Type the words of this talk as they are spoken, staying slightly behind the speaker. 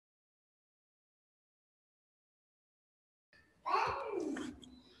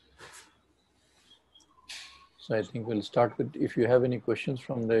So I think we'll start with, if you have any questions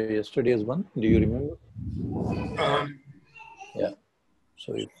from the yesterday's one, do you remember? Yeah.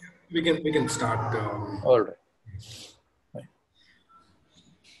 So if, we can start. all right. Fine.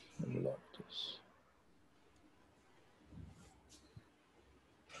 Lock this.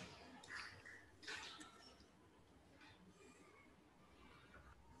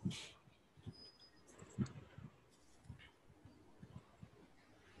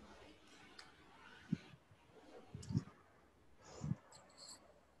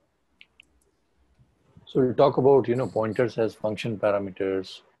 So we'll talk about, pointers as function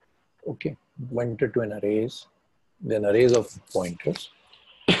parameters. Okay, pointer to an arrays, then arrays of pointers.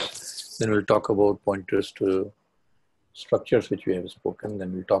 Then we'll talk about pointers to structures, which we have spoken.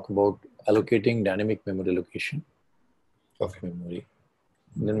 Then we'll talk about allocating dynamic memory location of memory.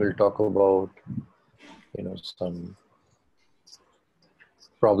 And then we'll talk about, some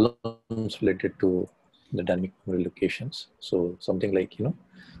problems related to the dynamic memory locations. So something like,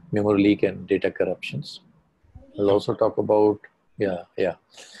 memory leak and data corruptions. We'll also talk about,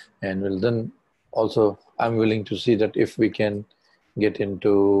 and we'll then also, I'm willing to see that if we can get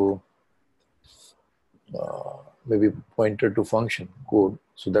into maybe pointer to function code.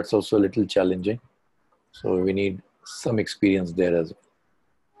 So that's also a little challenging. So we need some experience there as well.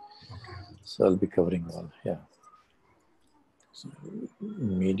 Okay. So I'll be covering all, yeah. So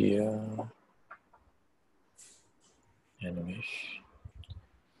media, animation,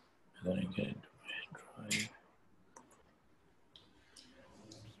 and then I get into drive.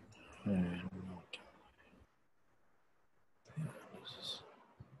 And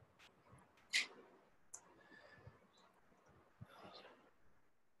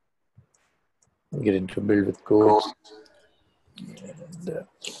get into build with codes,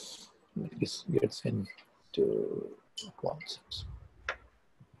 and this gets into concepts.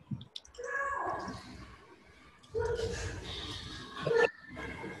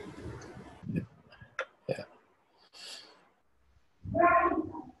 Yeah.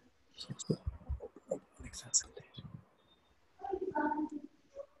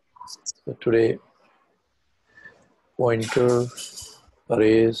 So today, pointer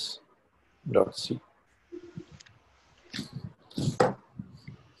arrays .c.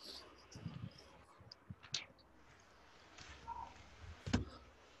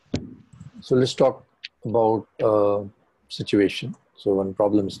 So let's talk about situation. So one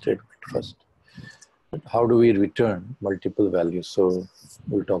problem statement first. How do we return multiple values? So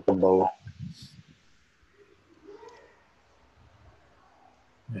we'll talk about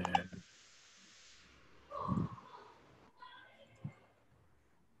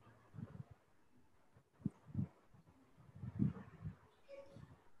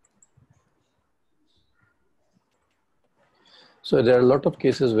so there are a lot of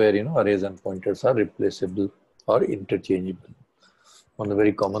cases where arrays and pointers are replaceable or interchangeable. One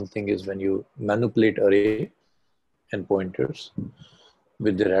very common thing is when you manipulate array and pointers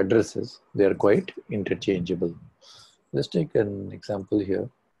with their addresses, they are quite interchangeable. Let's take an example here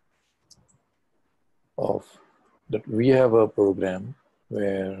of that we have a program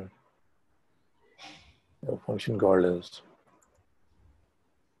where a function called as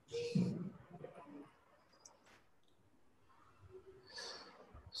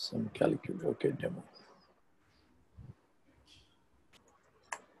some calculator, okay, demo.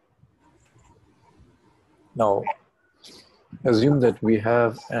 Now, assume that we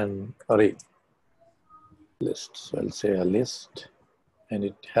have an array list. So I'll say a list, and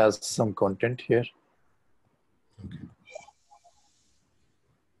it has some content here.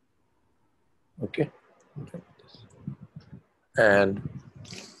 Okay. And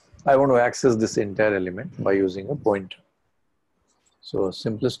I want to access this entire element by using a pointer. So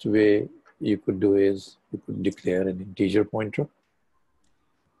simplest way you could do is you could declare an integer pointer,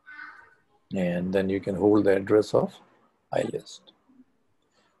 and then you can hold the address of iList,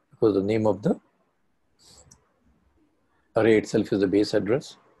 because the name of the array itself is the base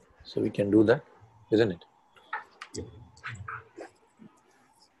address. So we can do that, isn't it? Yeah.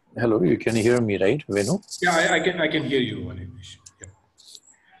 Hello, you can hear me, right, Venu? Yeah, I can hear you, Animesh. Yeah.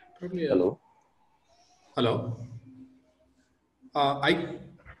 Probably. Hello. Hello.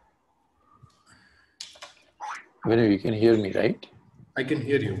 Venu, you can hear me, right? I can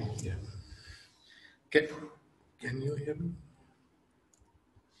hear you. Yeah. Can you hear me?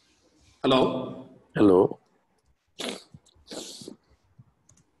 Hello. Hello.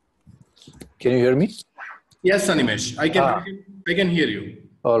 Can you hear me? Yes, Animesh. I can hear you.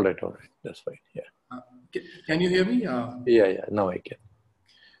 All right. That's fine. Yeah. Can you hear me? Yeah. Now I can.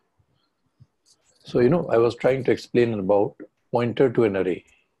 So, I was trying to explain about pointer to an array.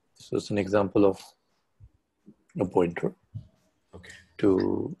 So it's an example of a pointer Okay.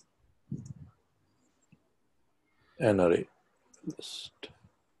 to an array list.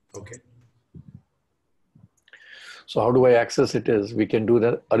 Okay. So how do I access it is we can do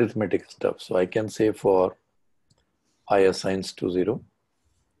the arithmetic stuff. So I can say for I assigns to 0,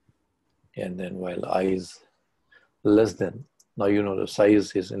 and then while I is less than, now the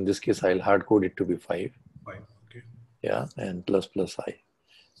size is, in this case, I'll hard code it to be 5. 5. Okay. Yeah, and plus plus I.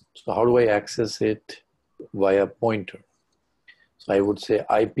 So how do I access it? Via pointer. So I would say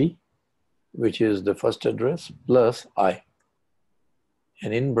IP, which is the first address, plus I,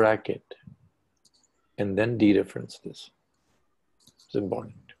 and in bracket, and then dereference this. It's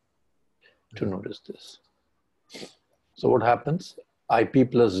important to notice this. So what happens?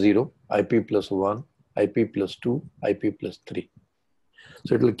 IP plus 0, IP plus 1, IP plus 2, IP plus 3.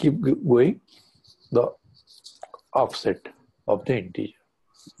 So it will keep going the offset of the integer.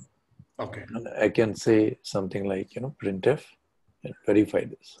 Okay. And I can say something like, printf and verify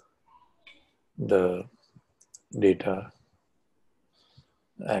this. The data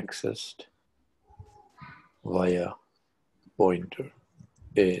accessed via pointer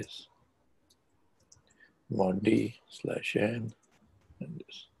is mod d/n and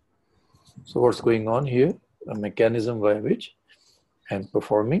this. So what's going on here? A mechanism by which I'm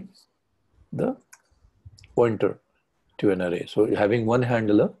performing the pointer to an array. So having one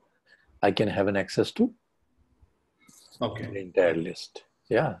handler, I can have an access to an entire list.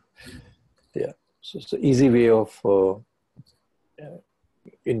 Yeah. So it's an easy way of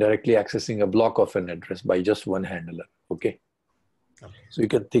indirectly accessing a block of an address by just one handler. Okay. So you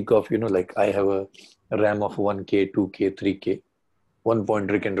can think of, like I have a RAM of 1K, 2K, 3K. One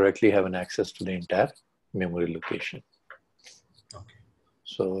pointer can directly have an access to the entire memory location. Okay.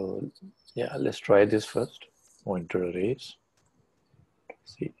 So yeah, let's try this first. Pointer arrays.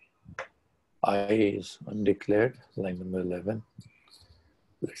 See, I is undeclared, line number 11.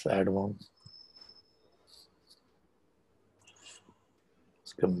 Let's add one.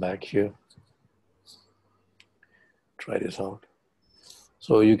 Let's come back here. Try this out.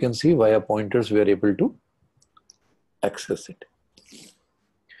 So you can see via pointers we are able to access it.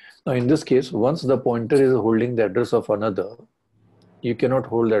 Now in this case, once the pointer is holding the address of another, you cannot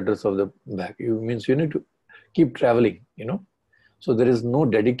hold the address of the back. Means you need to keep traveling, So there is no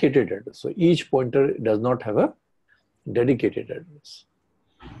dedicated address. So each pointer does not have a dedicated address.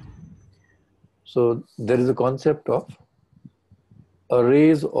 So there is a concept of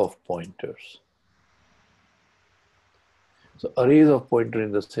arrays of pointers. So arrays of pointer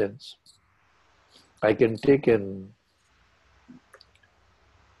in the sense, I can take an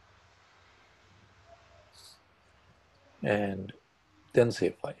and then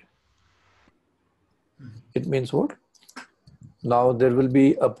say 5. It means what? Now there will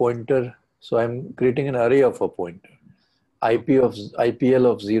be a pointer. So I'm creating an array of a pointer. IPL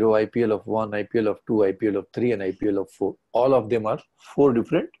of 0, IPL of 1, IPL of 2, IPL of 3, and IPL of 4. All of them are 5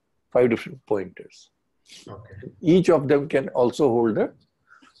 different pointers. Okay. Each of them can also hold a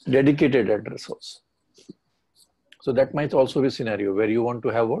dedicated address also. So that might also be a scenario where you want to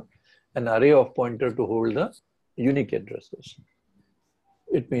have what? An array of pointer to hold the unique addresses.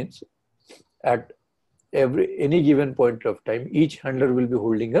 It means at any given point of time, each handler will be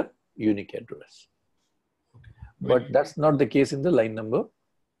holding a unique address. But that's not the case in the line number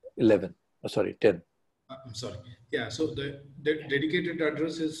 11. Sorry, 10. I'm sorry. Yeah. So the dedicated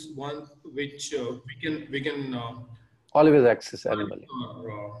address is one which we can Always access animally.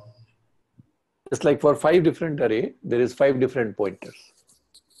 It's like for 5 different array, there is 5 different pointers.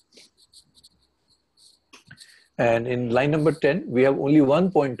 And in line number 10, we have only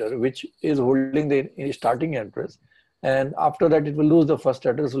one pointer which is holding the starting address. And after that, it will lose the first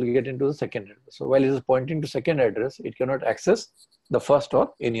address, will get into the second address. So while it is pointing to second address, it cannot access the first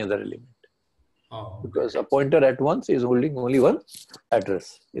or any other element. Oh, because a pointer at once is holding only one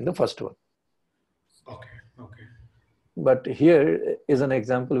address in the first one. Okay. Okay. But here is an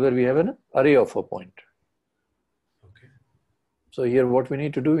example where we have an array of a pointer. Okay. So here what we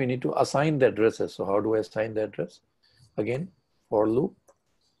need to do, we need to assign the addresses. So how do I assign the address? Again, for loop.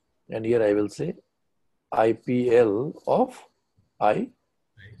 And here I will say IPL of I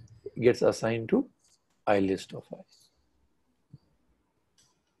gets assigned to I list of I.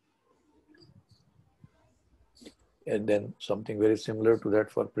 And then something very similar to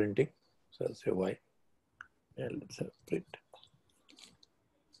that for printing. So I'll say Y. And let's have print.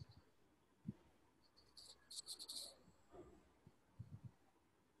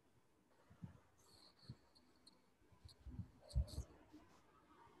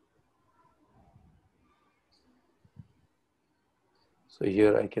 So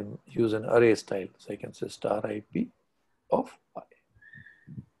here I can use an array style. So I can say star IP of I.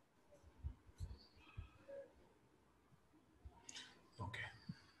 Okay.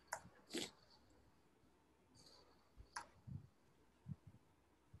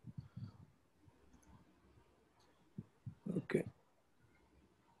 Okay.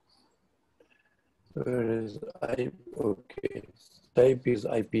 Where is I? Okay. Type is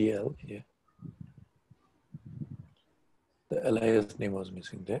IPL here. The alias name was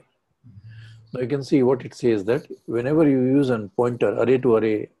missing there. Now you can see what it says, that whenever you use a pointer, array to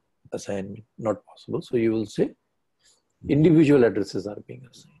array assignment, not possible. So you will say individual addresses are being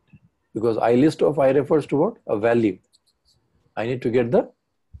assigned, because I list of I refers to what? A value. I need to get the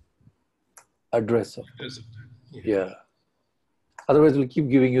address of it. Yeah. Otherwise, we'll keep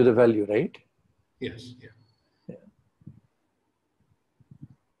giving you the value, right? Yes. Yeah.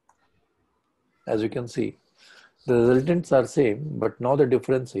 As you can see, the resultants are same, but now the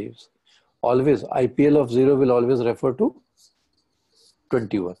difference is always IPL of 0 will always refer to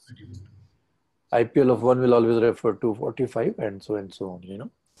 21. IPL of 1 will always refer to 45, and so on, you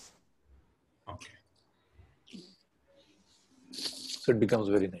know. Okay. So it becomes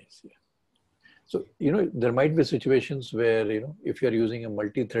very nice. Yeah. So, you know, there might be situations where, you know, if you're using a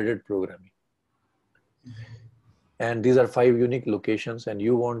multi-threaded programming, and these are 5 unique locations, and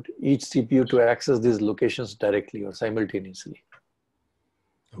you want each CPU to access these locations directly or simultaneously,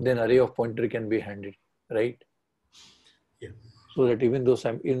 then array of pointer can be handled, right? Yeah. So that even though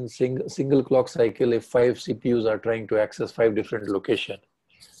in single clock cycle, if 5 CPUs are trying to access 5 different locations,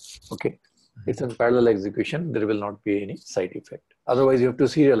 okay, it's in parallel execution, there will not be any side effect. Otherwise, you have to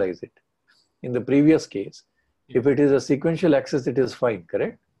serialize it. In the previous case, if it is a sequential access, it is fine,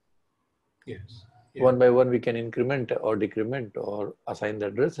 correct? Yes. Yeah. One by one, we can increment or decrement or assign the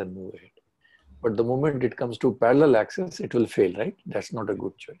address and move ahead. But the moment it comes to parallel access, it will fail, right? That's not a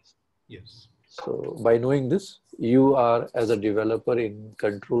good choice. Yes. So by knowing this, you are as a developer in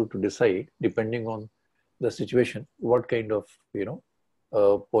control to decide, depending on the situation, what kind of, you know,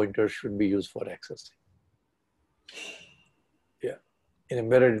 pointers should be used for accessing. Yeah. In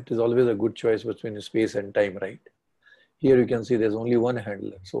embedded, it is always a good choice between space and time, right? Here you can see there's only one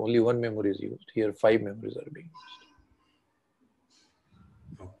handler, so only one memory is used. Here 5 memories are being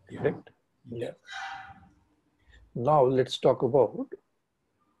used. Oh, yeah. Correct? Yeah. Now let's talk about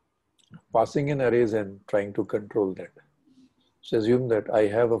passing in arrays and trying to control that. So assume that I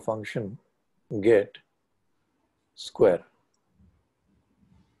have a function get square.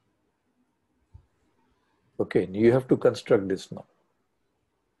 Okay, you have to construct this now.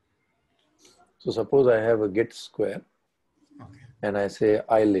 So suppose I have a get square, okay, and I say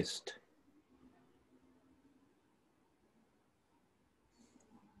I list.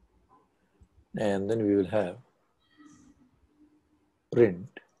 And then we will have print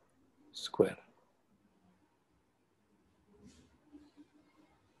square.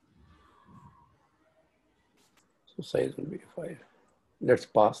 So size will be 5. Let's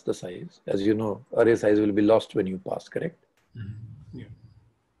pass the size. As you know, array size will be lost when you pass, correct? Mm-hmm. Yeah.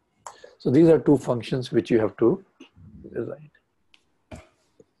 So these are 2 functions which you have to design.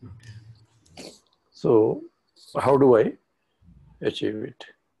 Okay. So how do I achieve it?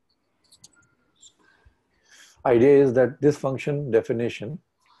 Idea is that this function definition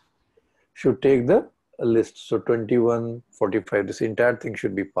should take the list. So 21, 45, this entire thing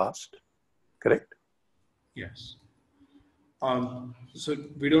should be passed, correct? Yes. So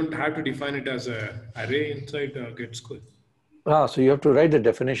we don't have to define it as an array inside get square. So you have to write the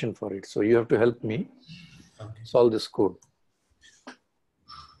definition for it. So you have to help me solve this code.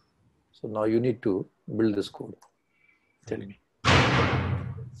 So now you need to build this code. Tell me.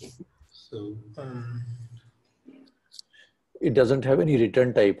 So it doesn't have any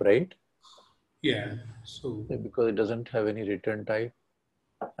return type, right? Yeah. So because it doesn't have any return type,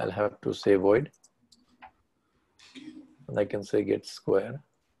 I'll have to say void. And I can say get square.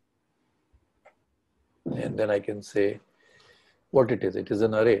 And then I can say what it is. It is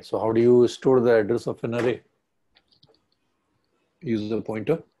an array. So how do you store the address of an array? Use the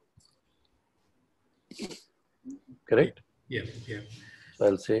pointer. Correct? Yeah. Yeah. So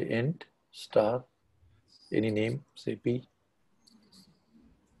I'll say int star any name, say P,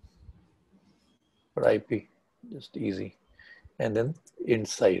 or IP, just easy. And then int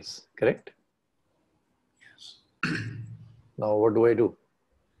size, correct? Yes. Now what do I do?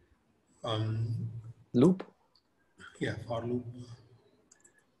 Loop? Yeah, for loop.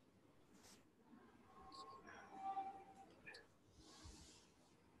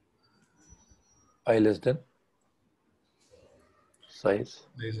 I less than size.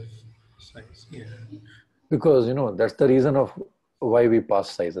 Size, yeah. Because, you know, that's the reason of why we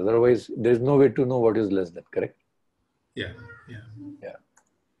pass size. Otherwise, there is no way to know what is less than, correct? Yeah. Yeah. Yeah.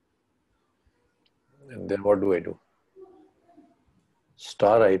 And then what do I do?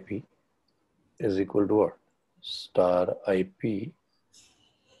 Star IP is equal to what? Star IP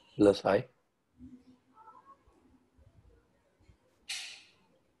plus I.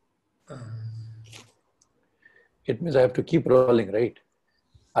 It means I have to keep rolling, right?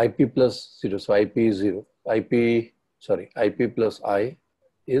 IP plus 0. So IP is 0. IP plus I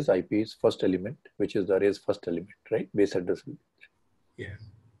is IP's first element, which is the array's first element, right? Base address. Yeah.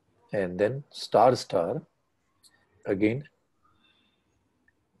 And then star star, again,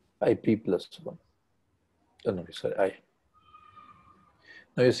 IP plus 1. Oh, no, sorry, I.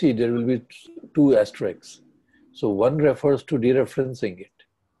 Now you see there will be two asterisks. So one refers to dereferencing it,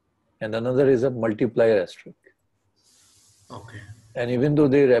 and another is a multiplier asterisk. Okay. And even though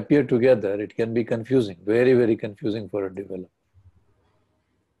they appear together, it can be confusing, very, very confusing for a developer.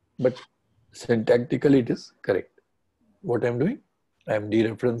 But syntactically, it is correct. What I'm doing, I'm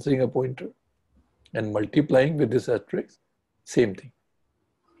dereferencing a pointer and multiplying with this asterisk, same thing.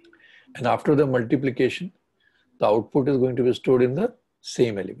 And after the multiplication, the output is going to be stored in the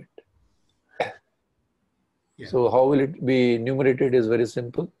same element. Yeah. So how will it be enumerated is very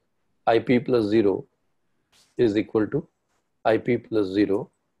simple. IP plus 0 is equal to IP plus 0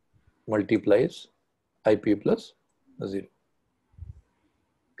 multiplies IP plus 0.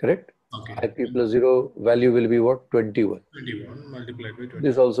 Correct? Okay. IP plus 0 value will be what? 21. 21 multiplied by 20.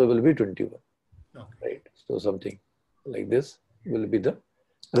 This also will be 21. Okay. Right? So something like this will be the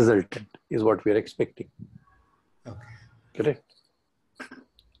resultant, is what we are expecting. Okay. Correct?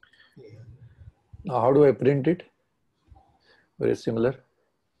 Yeah. Now, how do I print it? Very similar.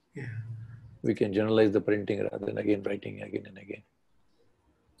 Yeah. We can generalize the printing rather than again writing again and again.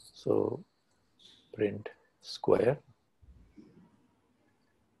 So print square.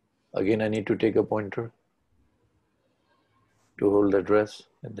 Again, I need to take a pointer to hold the address,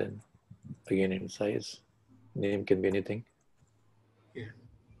 and then again in size. Name can be anything. Yeah.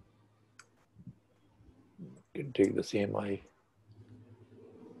 You can take the same I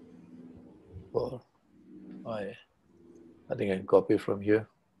for I. I think I can copy from here.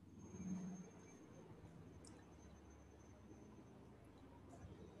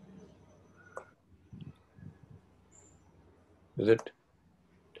 Is it?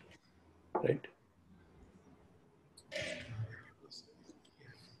 Right?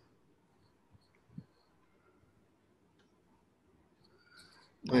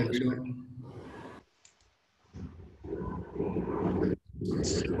 I mean, we don't.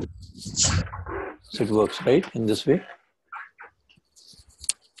 So it works, right? In this way.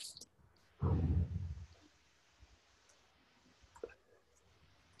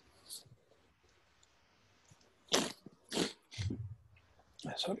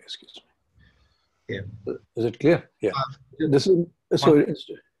 Sorry, excuse me. Yeah. Is it clear? Yeah. This is so.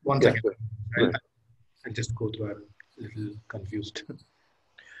 One Yeah, second. right. I'll just go through. I'm a little confused.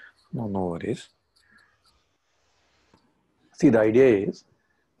 No worries. See, the idea is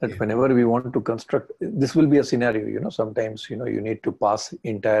that whenever we want to construct, this will be a scenario, sometimes, you need to pass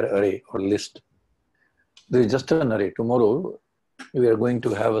entire array or list. There is just an array. Tomorrow, we are going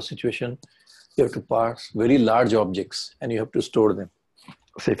to have a situation, you have to pass very large objects and you have to store them.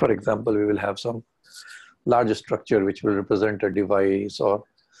 Say, for example, we will have some large structure which will represent a device or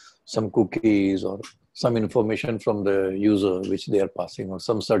some cookies or some information from the user which they are passing, or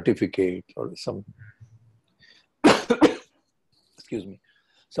some certificate or some, excuse me,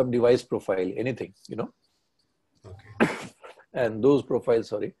 some device profile, anything, Okay. And those profiles,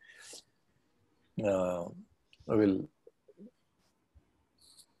 sorry, will.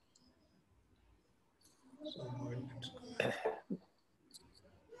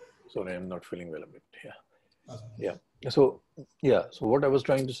 Sorry, I'm not feeling well a bit. Yeah. So what I was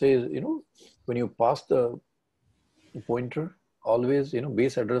trying to say is, when you pass the pointer, always,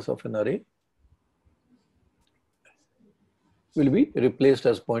 base address of an array will be replaced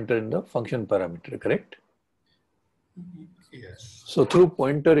as pointer in the function parameter, correct? Yes. So through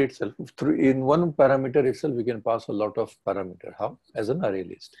pointer itself, in one parameter itself, we can pass a lot of parameter. How? As an array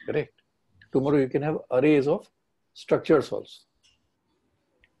list, correct? Tomorrow you can have arrays of structures also.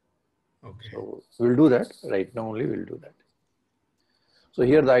 Okay. So we'll do that. Right now only we'll do that. So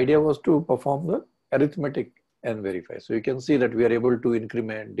here the idea was to perform the arithmetic and verify. So you can see that we are able to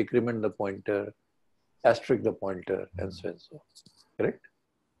increment, decrement the pointer, asterisk the pointer, and so and so. Correct?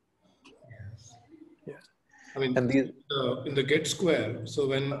 Yes. Yeah. I mean, and these, in the get square, so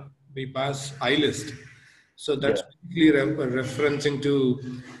when we pass I list, so that's Yeah. basically referencing to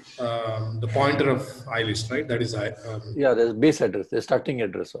the pointer of IList, right? That is yeah, there's base address, the starting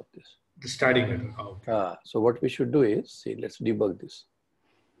address of this. the starting address. Oh, okay. So what we should do is, see, let's debug this.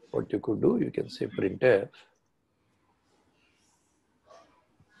 What you could do, you can say printf,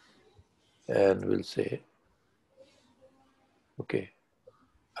 and we'll say, okay,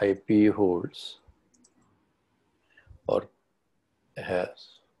 IP holds or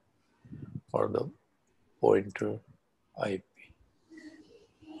has, or the pointer IP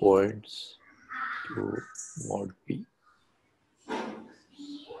points to mod P.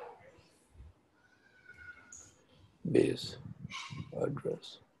 Base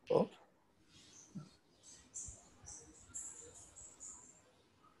address of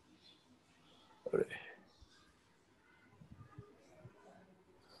array.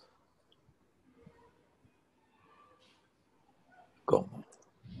 Comma.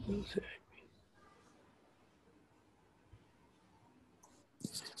 We'll say IP.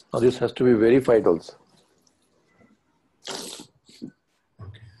 Now this has to be verified also.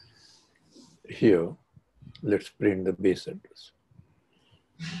 Okay. Here, let's print the base address.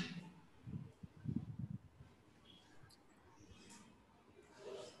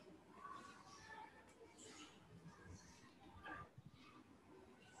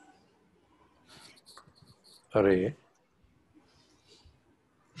 Array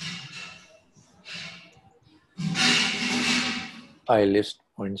IList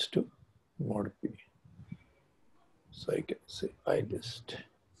points to mod P. So I can say IList.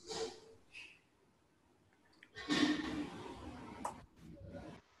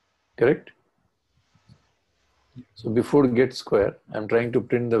 Correct? So before get square, I'm trying to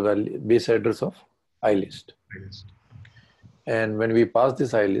print the value base address of IList. And when we pass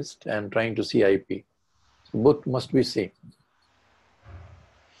this IList, I'm trying to see IP. So both must be same.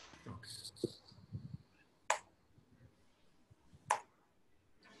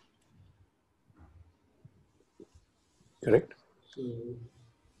 Correct? So,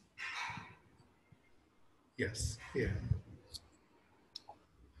 yes, yeah.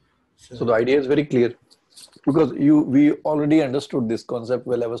 So the idea is very clear because we already understood this concept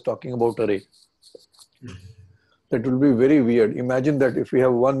while I was talking about array. That will be very weird. Imagine that if we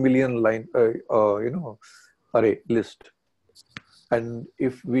have 1 million line, array list, and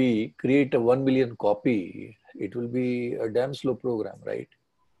if we create a 1 million copy, it will be a damn slow program, right?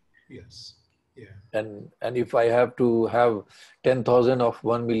 Yes. Yeah. And if I have to have 10,000 of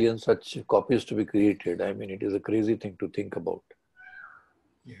 1 million such copies to be created, I mean, it is a crazy thing to think about.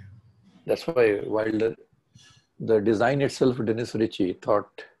 Yeah. That's why while the design itself, Dennis Ritchie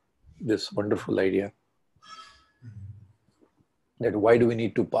thought this wonderful idea that why do we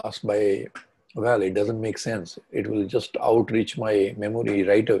need to pass by, well, it doesn't make sense. It will just outreach my memory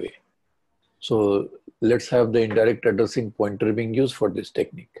right away. So let's have the indirect addressing pointer being used for this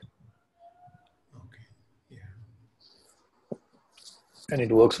technique. Okay. Yeah. And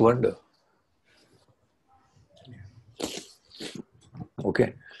it works wonder. Yeah.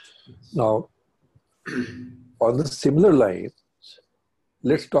 Okay. Now, on the similar lines,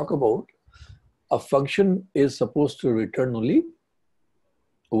 let's talk about a function is supposed to return only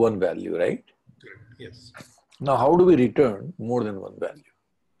one value, right? Correct. Yes. Now, how do we return more than one value?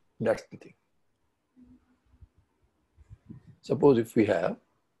 That's the thing. Suppose if we have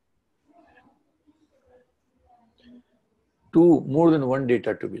more than one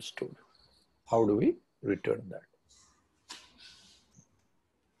data to be stored, how do we return that?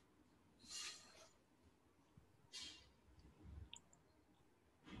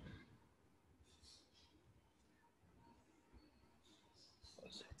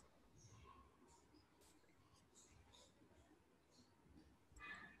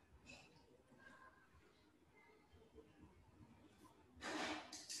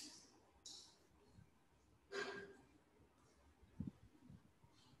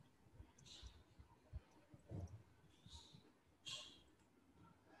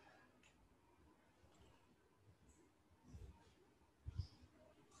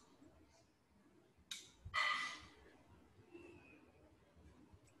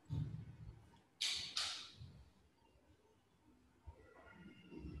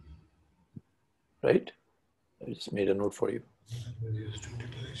 Right? I just made a note for you.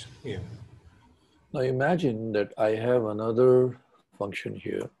 Yeah. Now imagine that I have another function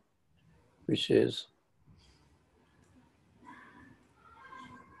here, which is,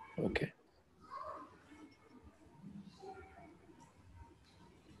 okay,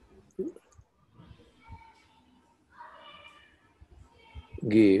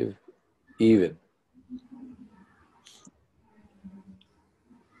 give even.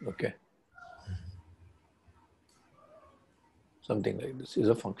 Okay. something like this is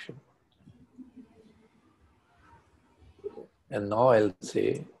a function. And now I'll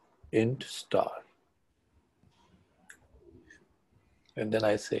say int star. And then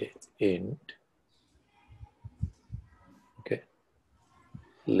I say int, okay,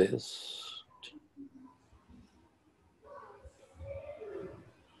 list.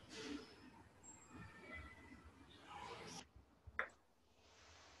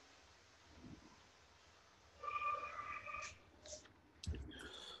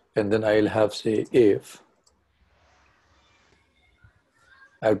 And then I'll have say if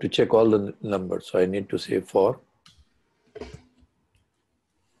I have to check all the numbers. So I need to say for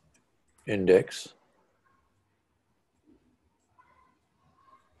index.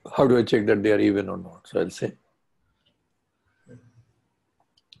 How do I check that they are even or not? So I'll say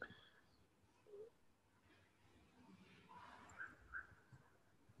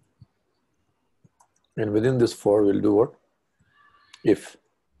and within this for we'll do what? If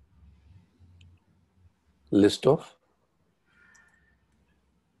list of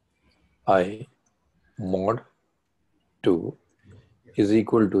I mod 2 is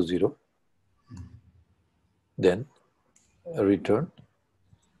equal to 0, then return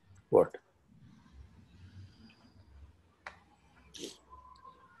what?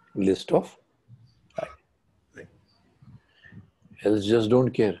 List of I. Else just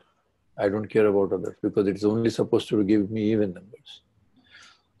don't care. I don't care about others because it's only supposed to give me even numbers.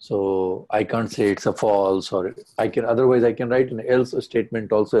 So I can't say it's a false, or I can, otherwise I can write an else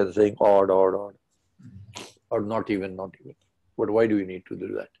statement also as saying odd, odd, odd, or not even, not even. But why do you need to do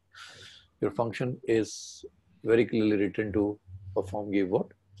that? Your function is very clearly written to perform give what?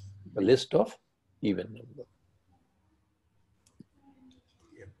 A list of even number.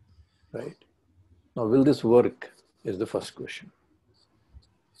 Right? Now, will this work is the first question.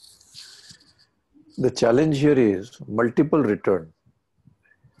 The challenge here is multiple return.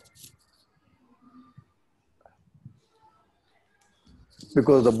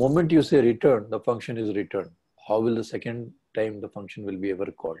 Because the moment you say return, the function is returned. How will the second time the function will be ever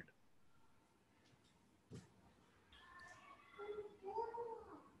called?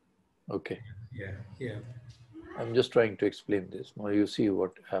 Okay. Yeah. I'm just trying to explain this. Now you see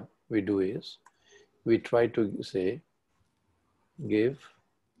what we do is, we try to say, give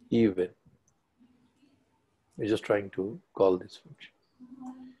even. We're just trying to call this function.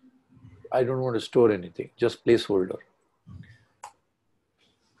 I don't want to store anything, just placeholder.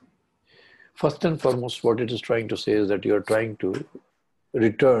 First and foremost, what it is trying to say is that you're trying to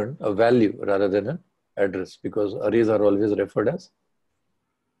return a value rather than an address, because arrays are always referred as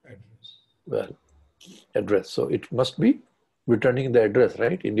address. So it must be returning the address,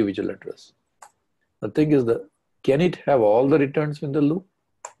 right? Individual address. The thing is, can it have all the returns in the loop?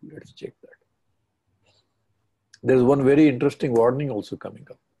 Let's check that. There's one very interesting warning also coming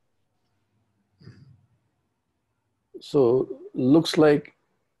up. So looks like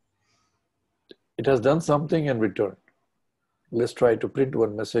it has done something and returned. Let's try to print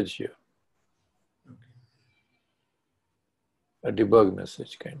one message here. A debug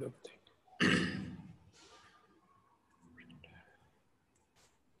message kind of thing.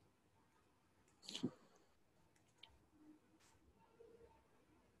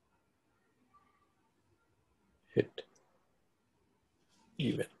 Hit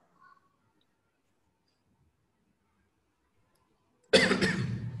even.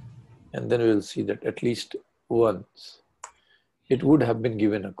 And then we will see that at least once it would have been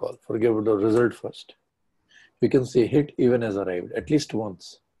given a call. Forget about the result first. We can say hit even has arrived at least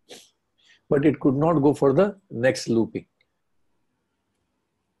once, but it could not go for the next looping.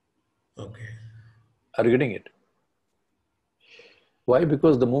 Okay. Are you getting it? Why?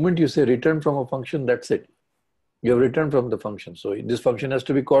 Because the moment you say return from a function, that's it. You have returned from the function. So this function has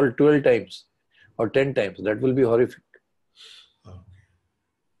to be called 12 times or 10 times. That will be horrific. Okay.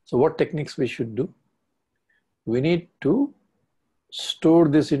 So what techniques we should do? We need to store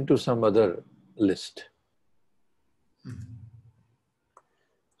this into some other list.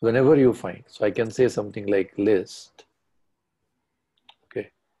 Whenever you find, so I can say something like list,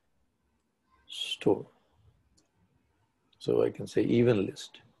 okay, store. So I can say even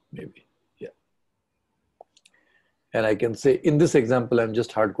list, maybe, yeah. And I can say, in this example, I'm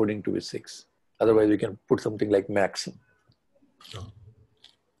just hard coding to be 6. Otherwise, we can put something like maxim.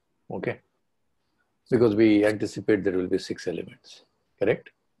 Okay. Because we anticipate there will be 6 elements,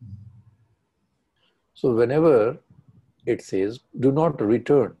 correct? So whenever it says, do not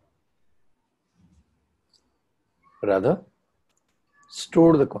return, rather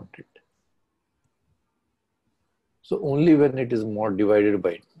store the content. So only when it is mod divided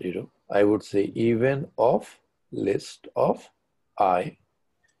by 0, I would say even of list of I,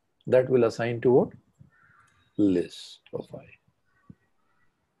 that will assign to what? List of I.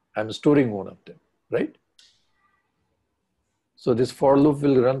 I'm storing one of them, right? So this for loop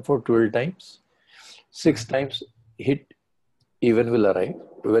will run for 12 times. 6 times hit even will arrive.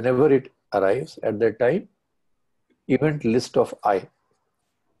 Whenever it arrives at that time, event list of I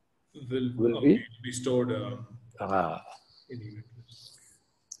will be stored ah. in event list.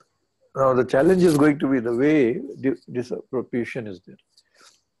 Now the challenge is going to be the way this appropriation is there.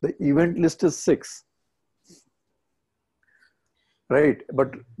 The event list is 6, right?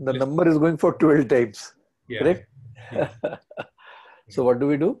 But the number is going for 12 times, correct? Yeah. So what do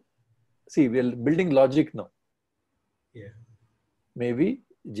we do? See, we are building logic now. Yeah. Maybe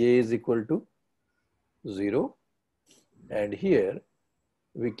j is equal to 0. And here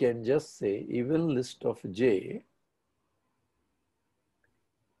we can just say even list of j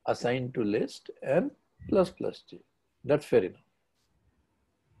assigned to list and plus j. That's fair enough.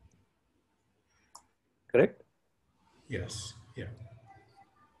 Correct? Yes. Yeah.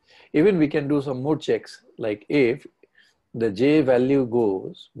 Even we can do some more checks, like if the j value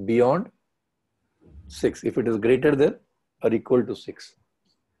goes beyond 6, if it is greater than or equal to 6,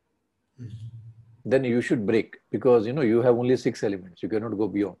 then you should break, because you have only 6 elements. You cannot go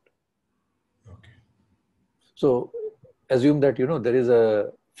beyond. Okay. So assume that there is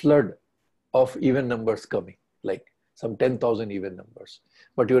a flood of even numbers coming, like some 10,000 even numbers,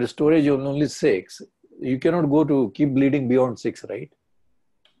 but your storage is only 6. You cannot go to keep bleeding beyond 6, right?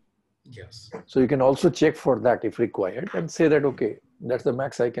 Yes. So you can also check for that if required and say that, okay, that's the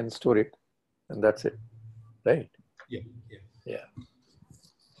max I can store it, and that's it, right? Yeah. Yeah. Yeah.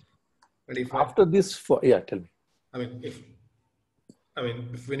 But if After this, tell me.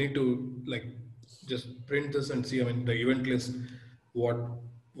 If we need to like just print this and see, the event list, what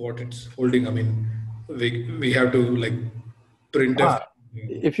it's holding. We have to like print f.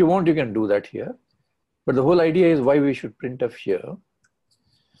 If you want, you can do that here. But the whole idea is why we should printf here.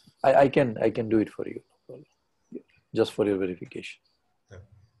 I can do it for you, just for your verification. Yeah.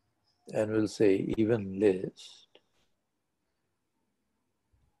 And we'll say even list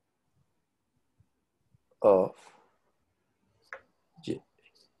of j.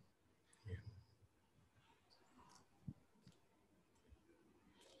 Yeah.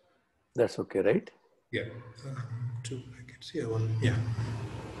 That's okay, right? Yeah. 2 brackets here, 1. Yeah.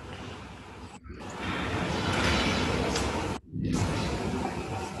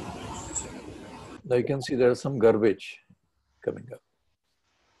 Now you can see there's some garbage coming up.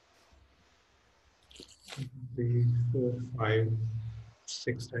 3, 4, 5,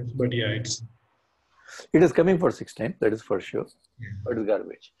 6 times. But yeah, it is coming for 6 times, that is for sure. Yeah. But it's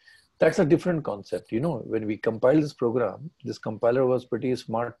garbage. That's a different concept. When we compiled this program, this compiler was pretty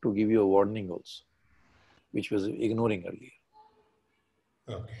smart to give you a warning also, which was ignoring earlier.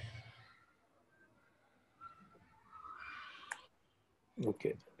 Okay.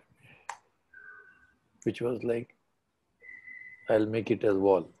 Okay. Which was like, I'll make it as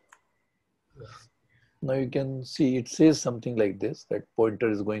wall. Yeah. Now you can see it says something like this, that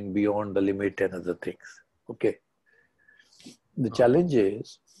pointer is going beyond the limit and other things. Okay. The challenge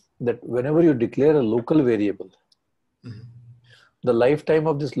is that whenever you declare a local variable, the lifetime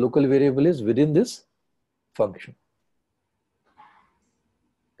of this local variable is within this function.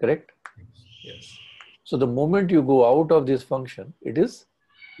 Correct? Yes. So the moment you go out of this function, it is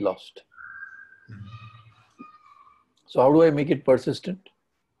lost. So how do I make it persistent?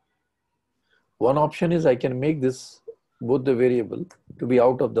 One option is I can make this, both the variable, to be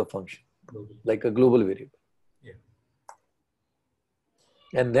out of the function, like a global variable. Yeah.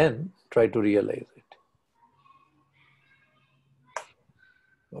 And then try to realize it.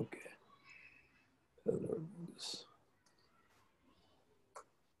 Okay.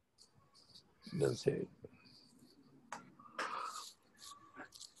 Then say,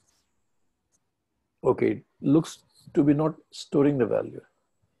 okay, it looks to be not storing the value.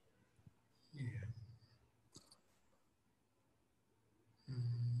 Yeah.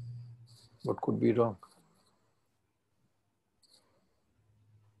 What could be wrong?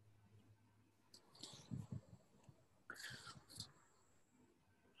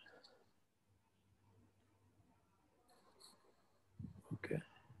 Okay.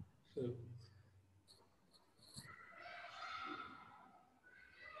 So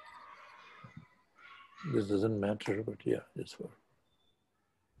this doesn't matter, but yeah, just for.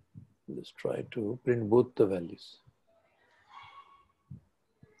 Let's try to print both the values.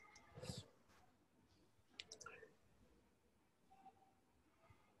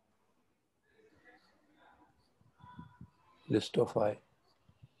 List of I.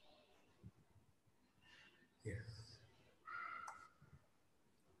 Yeah.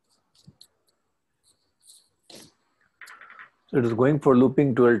 So it is going for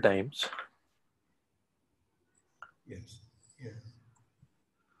looping 12 times. Yes. Yeah.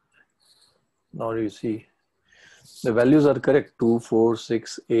 Now you see the values are correct, 2, 4,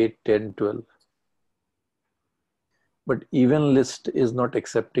 6, 8, 10, 12. But even list is not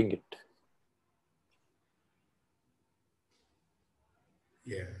accepting it.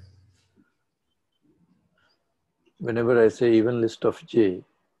 Yeah. Whenever I say even list of j,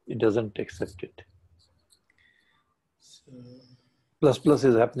 it doesn't accept it. So, Plus plus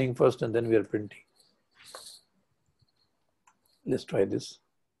is happening first and then we are printing. Let's try this.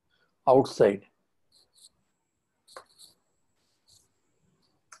 Outside.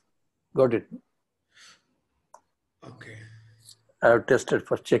 Got it. okay. I have tested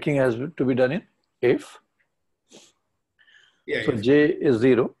first. Checking has to be done in if. Yeah. So If j is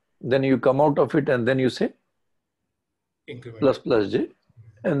 0. Then you come out of it and then you say increment. plus plus j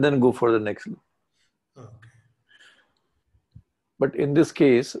and then go for the next loop. Okay. But in this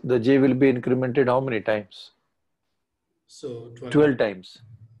case, the j will be incremented how many times? So 12 times.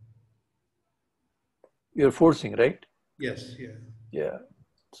 You're forcing, right? Yes. Yeah. Yeah.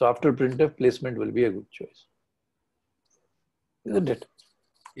 So after printf, placement will be a good choice. Isn't it?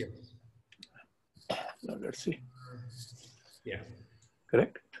 Yes. Now let's see. Yeah.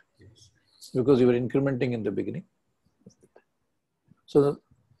 Correct? Yes. Because you were incrementing in the beginning. So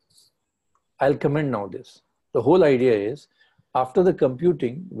I'll comment now this. The whole idea is after the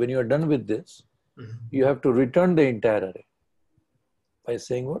computing, when you are done with this, you have to return the entire array by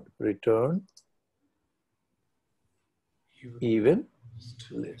saying what? Return even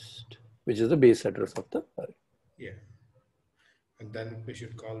list, which is the base address of the array. Yeah. And then we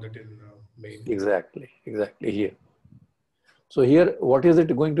should call that in main. Exactly here. So here, what is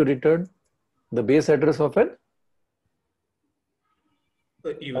it going to return? The base address of an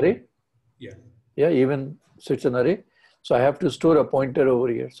Even. array? Yeah. Yeah, even, so it's an array. So I have to store a pointer over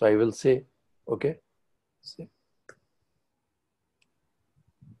here. So I will say, okay, say,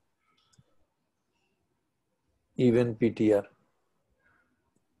 even ptr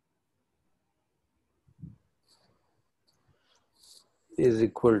is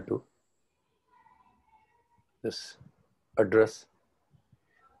equal to this address.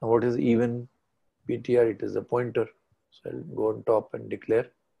 Now what is even ptr? It is a pointer. So I'll go on top and declare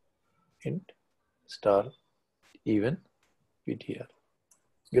int star even ptr.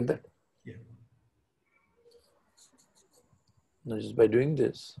 Get that? Yeah. Now just by doing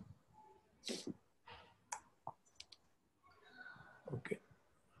this, okay,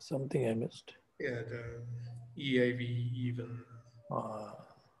 something I missed. Yeah. The EIV even.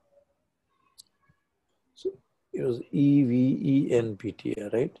 So it was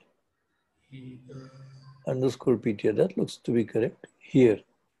EVENPTR, right? Underscore PTR. That looks to be correct. Here.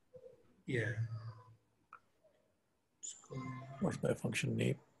 Yeah. What's my function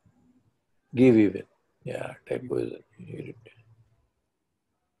name? Give even. Yeah, typo is here.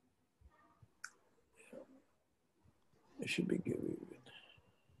 It should be give even.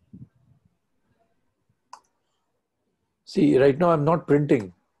 See, right now I'm not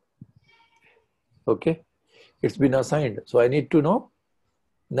printing. Okay. It's been assigned. So I need to now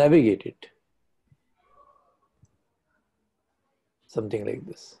navigate it. Something like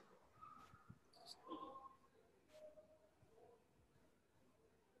this.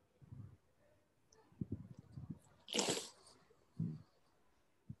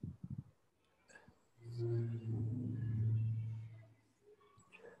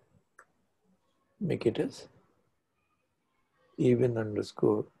 Make it as even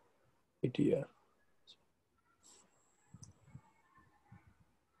underscore PTR.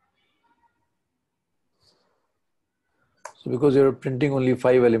 So because you're printing only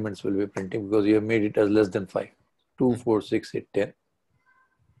 5 elements will be printing because you have made it as less than 5. 2, 4, 6, 8, 10.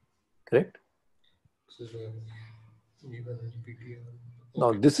 Correct? So even PTR.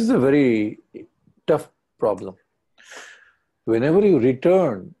 Now this is a very tough problem. Whenever you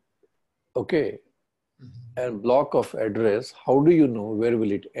return, okay, a block of address, how do you know where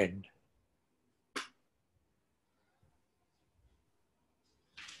will it end?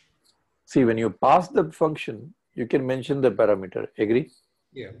 See, when you pass the function, you can mention the parameter. Agree?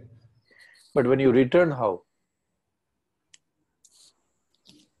 Yeah. But when you return, how?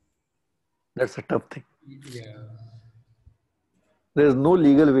 That's a tough thing. Yeah. There is no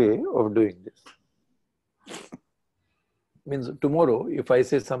legal way of doing this. Means tomorrow, if I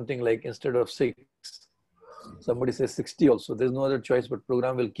say something like instead of 6, somebody says 60 also, there's no other choice, but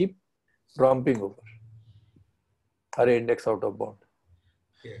program will keep romping over. Array index out of bound.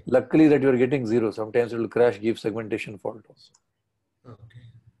 Yeah. Luckily that you're getting 0. Sometimes it will crash, give segmentation fault also. Okay.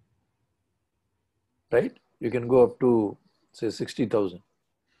 Right? You can go up to say 60,000.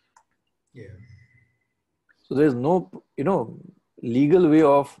 Yeah. So there is no, legal way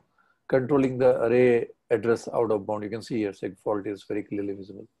of controlling the array address out of bound. You can see here segfault is very clearly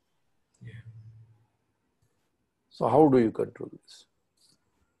visible. Yeah. So how do you control this?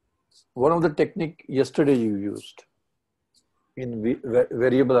 One of the technique yesterday you used in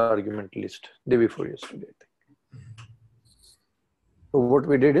variable argument list, day before yesterday, I think. So what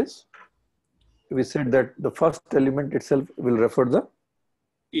we did is, we said that the first element itself will refer the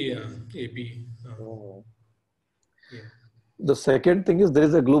Yeah. AP. Yeah. The second thing is there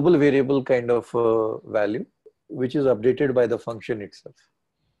is a global variable kind of value which is updated by the function itself.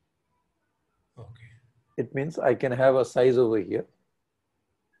 Okay. It means I can have a size over here,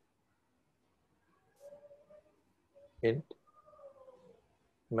 int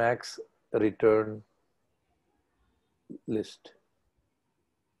max return list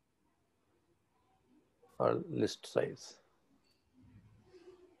or list size,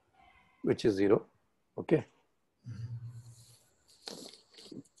 which is 0. Okay.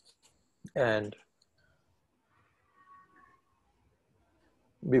 And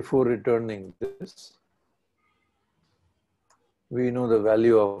before returning this, we know the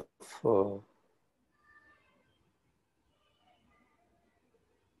value of so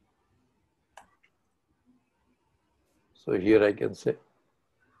here I can say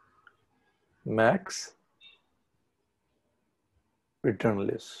max return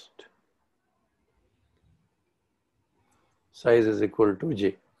list size is equal to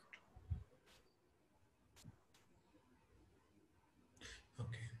j.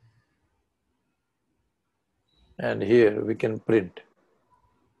 Okay. And here we can print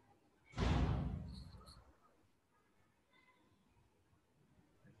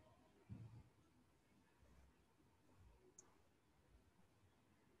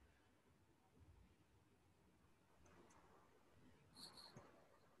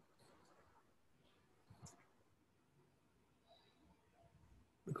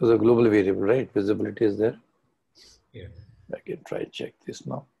because a global variable, right? Visibility is there. Yeah. I can try check this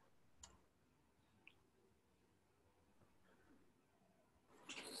now.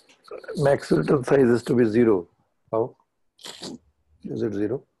 Max return size is to be 0. How? Is it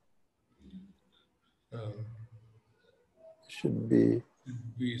 0? Should be.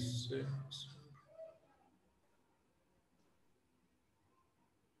 We say,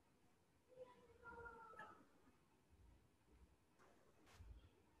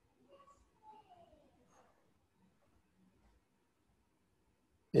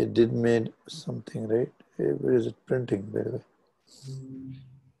 It did made something, right? Where is it printing, by the way?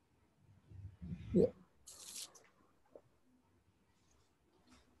 Yeah.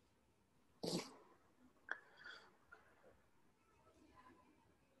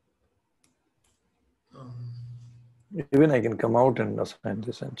 Even I can come out and assign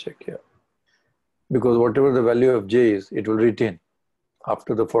this and check here. Because whatever the value of j is, it will retain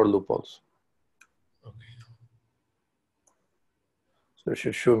after the for loop also. okay. So it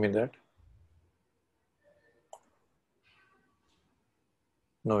should show me that.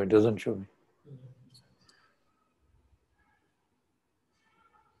 No, it doesn't show me.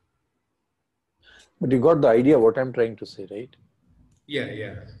 But you got the idea what I'm trying to say, right? Yeah.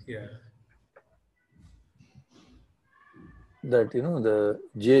 Yeah. Yeah. That, the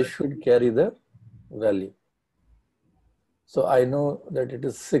j should carry the value. So I know that it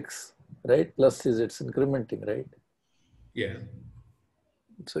is 6, right? Plus is it's incrementing, right? Yeah.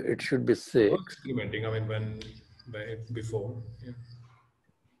 So it should be 6. Incrementing. I mean, before. Yeah.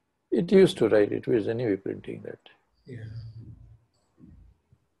 It used to, right? It was anyway printing that. Yeah.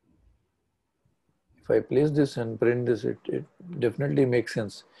 If I place this and print this, it definitely makes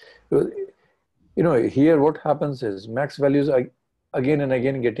sense. Here what happens is max values are again and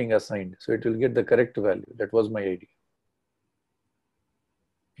again getting assigned. So it will get the correct value. That was my idea.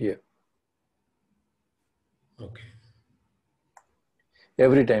 Here. Okay.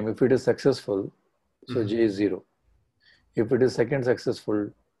 Every time, if it is successful, so j is 0. If it is second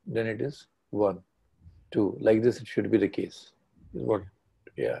successful, then it is 1, 2. Like this, it should be the case. Is what,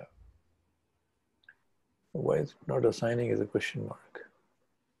 yeah. Why is it not assigning is a question mark?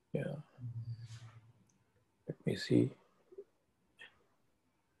 Yeah. Let me see.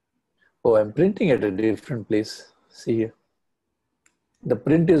 Oh, I'm printing at a different place. See here. The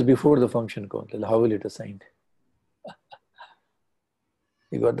print is before the function call. How will it assigned?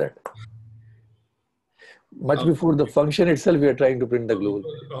 You got that? Much before the function itself, we are trying to print the global.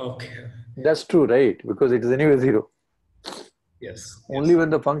 Okay. That's true, right? Because it is anyway 0. Yes. Only when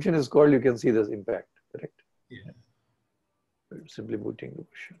the function is called, you can see this impact, correct? Yeah. Simply booting the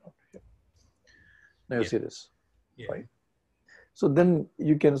question out here. Now you see this. Yeah. Fine. So then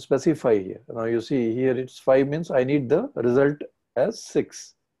you can specify here. Now you see here it's 5 means I need the result as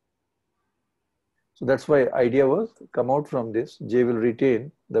 6. So that's why idea was come out from this, J will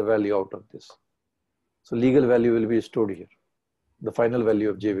retain the value out of this. So legal value will be stored here. The final value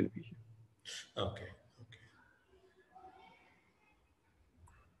of J will be here. Okay.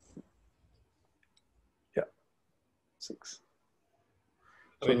 Yeah, 6.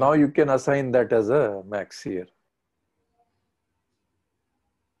 So now you can assign that as a max here.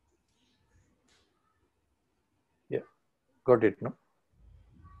 Yeah, got it, no?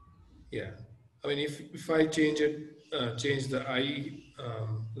 Yeah. I mean, if I change it, change the I,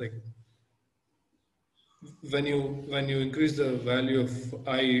 like when you increase the value of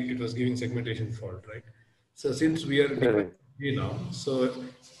I, it was giving segmentation fault, right? So since we are defining J now, so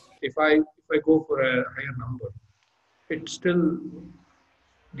if I go for a higher number, it still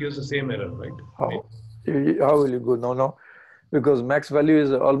gives the same error, right? How will you go? No, because max value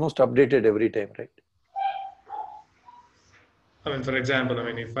is almost updated every time, right? I mean, for example, I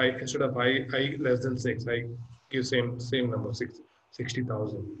mean, if I instead of I less than 6, I give same number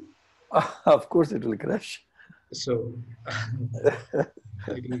 60,000. Of course, it will crash. So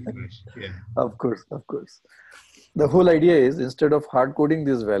it will crash. Yeah. Of course. The whole idea is instead of hard coding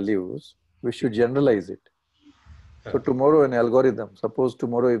these values, we should generalize it. So tomorrow an algorithm, suppose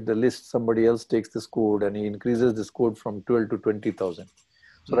tomorrow if the list somebody else takes this code and he increases this code from 12 to 20,000.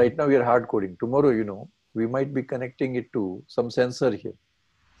 So right now we are hard coding. Tomorrow, we might be connecting it to some sensor here.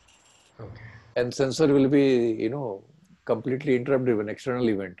 Okay. And sensor will be, completely interrupted with an external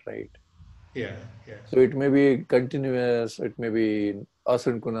event, right? Yeah. So it may be continuous, it may be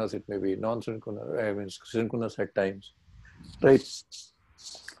asynchronous, it may be non-synchronous, I mean synchronous at times, right?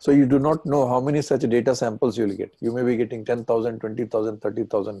 So you do not know how many such data samples you will get. You may be getting 10,000, 20,000,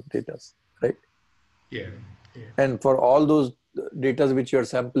 30,000 data, right? Yeah. And for all those data which you are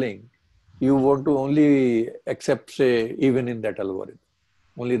sampling, you want to only accept, say, even in that algorithm.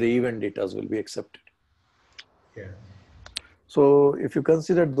 Only the even data will be accepted. Yeah. So if you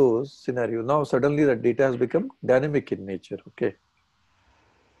consider those scenarios, now suddenly the data has become dynamic in nature, okay?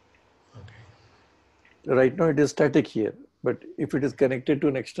 Right now it is static here, but if it is connected to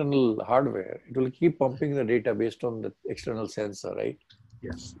an external hardware, it will keep pumping the data based on the external sensor, right?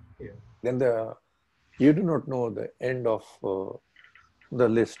 Yes. Yeah. Then you do not know the end of the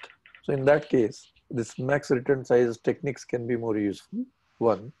list. So in that case, this max return size techniques can be more useful.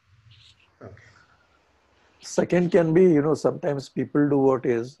 One. Okay. Second can be, sometimes people do what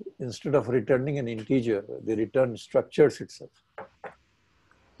is, instead of returning an integer, they return structures itself.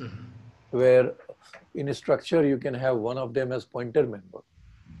 Where in a structure, you can have one of them as pointer member,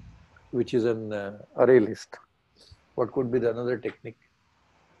 which is an array list. What could be the another technique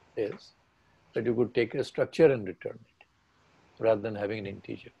is that you could take a structure and return it rather than having an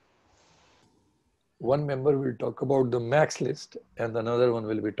integer. One member will talk about the max list and another one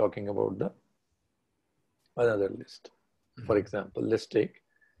will be talking about the another list. For example, let's take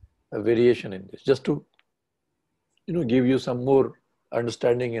a variation in this just to give you some more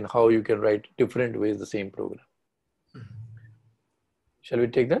understanding in how you can write different ways the same program. Shall we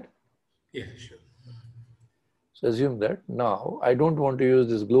take that? Yeah, sure. So assume that now I don't want to use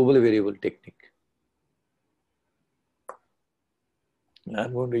this global variable technique.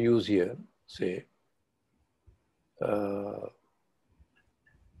 I'm going to use here, say,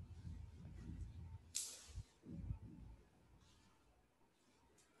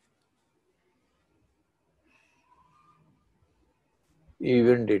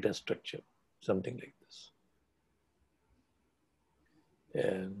 event data structure, something like this.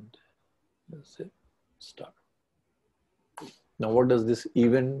 And let's say start. Now, what does this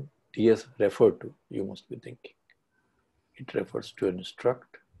event DS refer to? You must be thinking. It refers to an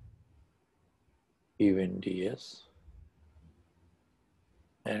struct event DS.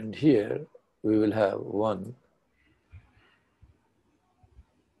 And here we will have one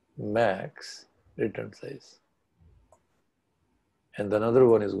max return size. And another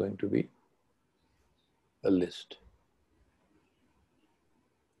one is going to be a list.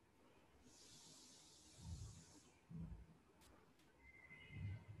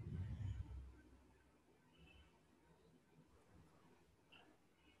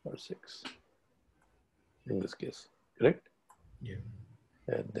 Or 6 in this case, correct? Yeah.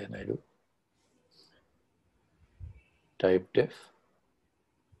 And then I do type def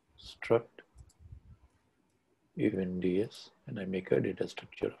struct event DS and I make a data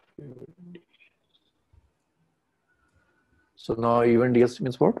structure of event DS. So now event DS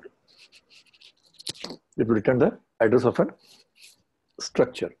means what? It will return the address of a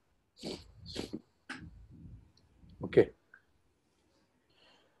structure. Okay.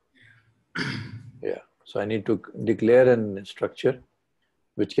 Yeah. So I need to declare a structure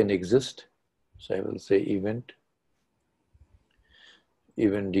which can exist. So I will say event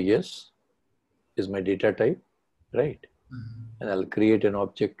ds is my data type, right? And I'll create an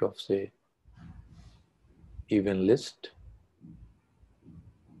object of say even list.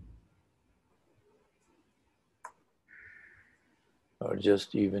 Or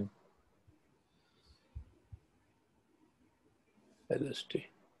just even LST.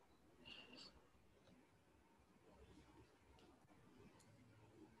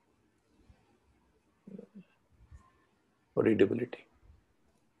 For readability.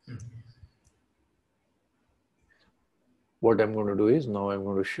 What I'm going to do is now I'm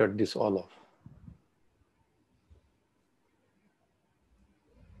going to shut this all off.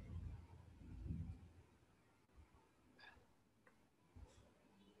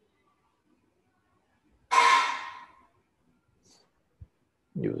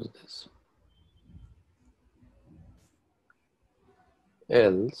 Use this.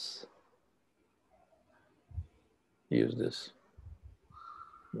 Else use this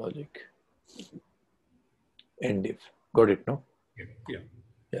logic. End if. Got it, no? Yeah.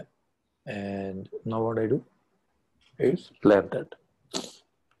 Yeah. And now what I do is plan that.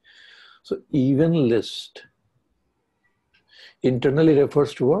 So even list internally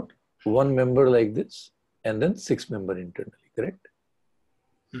refers to what? One member like this and then 6 member internally, correct?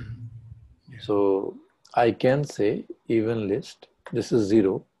 Yeah. So I can say even list, this is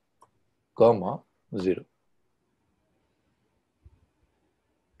 0, comma 0.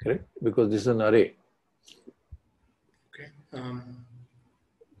 Correct? Because this is an array. Okay.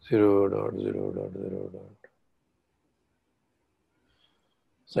 0 dot 0 dot 0 dot.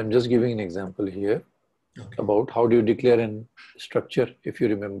 So I'm just giving an example here about how do you declare a structure. If you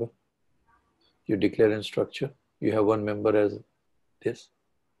remember, you declare a structure, you have one member as this.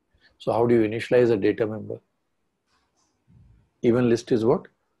 So how do you initialize a data member? Even list is what?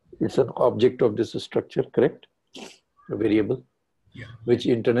 It's an object of this structure, correct? A variable, which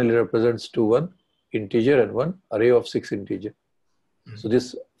internally represents to one integer and one array of 6 integer. So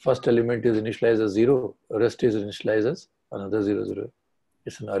this first element is initialized as 0, rest is initialized as another 0, 0.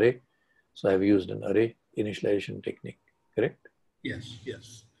 It's an array. So I've used an array initialization technique, correct? Yes,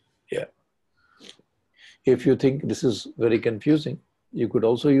 yes. Yeah. If you think this is very confusing, you could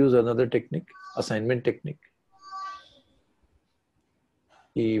also use another technique, assignment technique.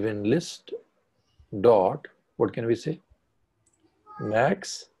 Even list dot, what can we say?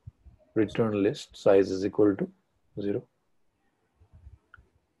 Max return list size is equal to 0.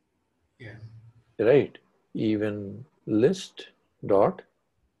 Yeah. Right? Even list dot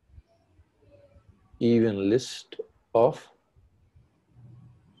even list of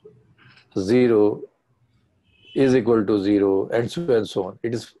 0 is equal to 0 and so on.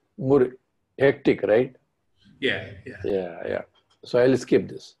 It is more hectic, right? Yeah, yeah. Yeah, yeah. So I'll skip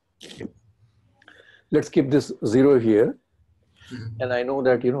this. Let's keep this 0 here. And I know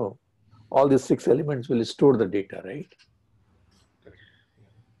that, all these 6 elements will store the data, right?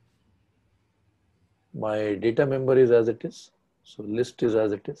 My data member is as it is. So list is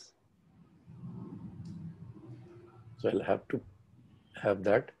as it is. So I'll have to have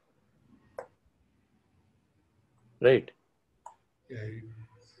that. Right?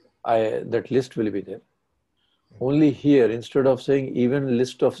 Yeah. That list will be there. Only here, instead of saying even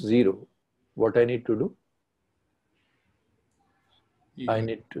list of 0, what I need to do? I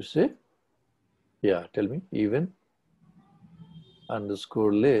need to say, yeah, tell me, even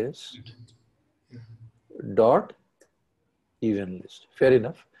underscore list dot even list. Fair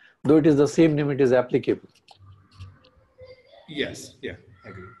enough. Though it is the same name, it is applicable. Yes, yeah, I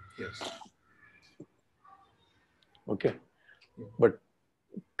agree. Yes. Okay. But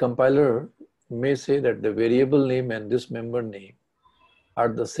compiler may say that the variable name and this member name are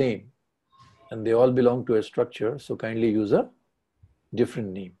the same and they all belong to a structure. So kindly use a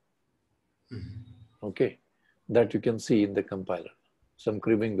different name. Okay. That you can see in the compiler. Some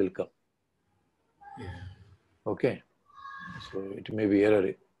cribbing will come. Yeah. Okay. So it may be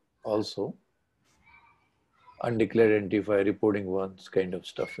error also. Undeclared identifier, reporting once kind of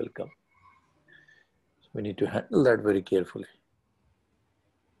stuff will come. So we need to handle that very carefully.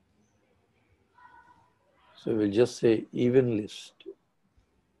 So we'll just say even list.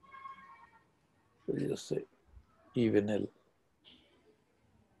 We'll just say even L.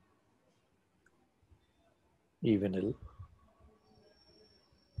 Even L.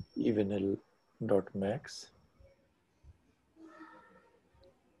 Even L dot max.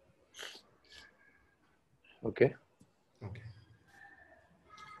 Okay. Okay.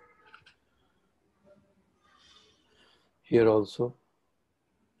 Here also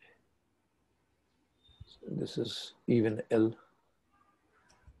this is even L.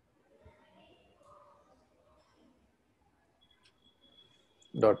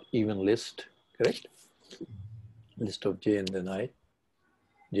 Dot even list, correct? List of j and then I,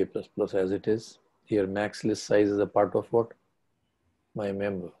 j plus plus as it is. Here max list size is a part of what? My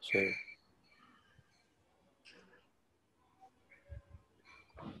member. So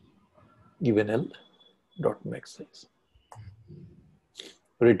even L dot max size.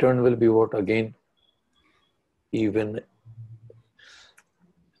 Return will be what again? Even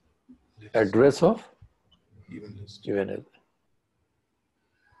address of Even list. even L.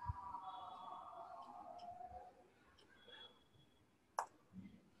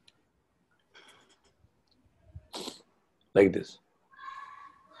 Like this.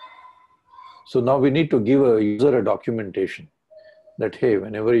 So now we need to give a user a documentation that, hey,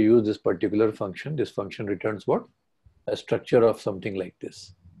 whenever you use this particular function, this function returns what? A structure of something like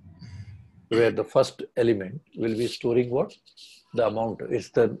this, where the first element will be storing what? The amount, it's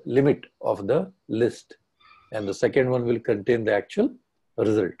the limit of the list. And the second one will contain the actual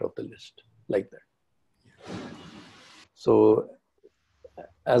result of the list, like that. So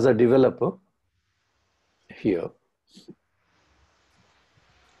as a developer here,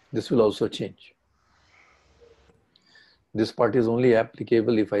 this will also change. This part is only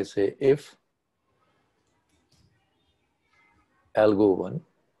applicable if I say if algo 1,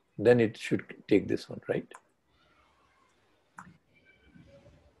 then it should take this one, right?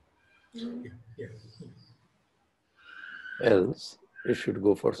 Yeah. Else, it should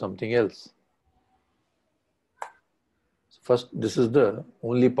go for something else. So first, this is the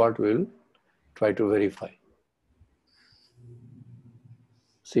only part we'll try to verify.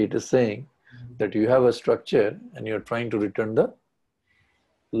 See, it is saying that you have a structure and you're trying to return the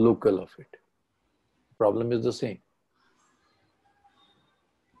local of it. Problem is the same.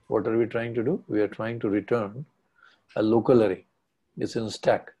 What are we trying to do? We are trying to return a local array. It's in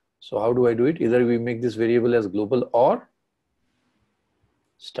stack. So how do I do it? Either we make this variable as global or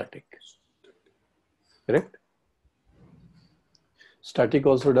static. Correct? Static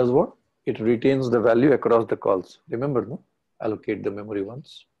also does what? It retains the value across the calls. Remember, no? Allocate the memory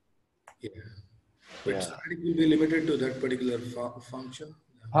once. Yeah. But static will be limited to that particular function.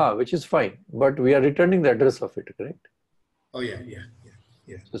 Which is fine. But we are returning the address of it, correct? Oh, yeah.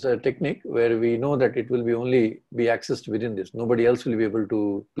 So it's a technique where we know that it will be only be accessed within this. Nobody else will be able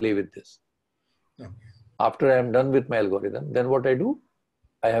to play with this. Okay. After I am done with my algorithm, then what I do?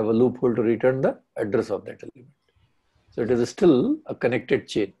 I have a loophole to return the address of that element. So it is still a connected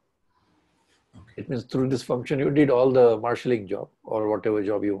chain. Okay. It means through this function, you did all the marshalling job or whatever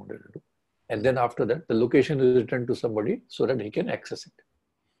job you wanted to do. And then after that, the location is returned to somebody so that he can access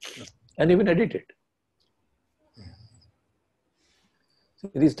it and even edit it. So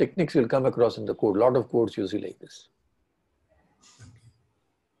these techniques will come across in the code. A lot of codes you see like this.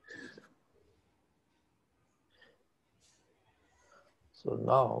 So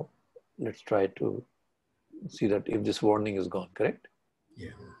now let's try to see that if this warning is gone, correct?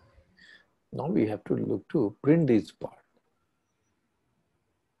 Yeah. Now we have to look to print this part.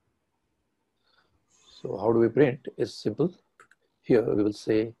 So how do we print? It's simple. Here we will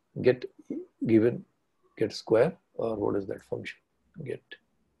say get square, or what is that function? Get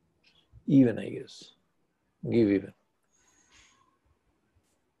even, I guess. Give even.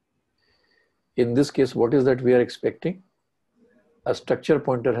 In this case, what is that we are expecting? A structure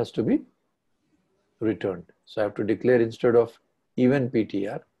pointer has to be returned. So I have to declare, instead of even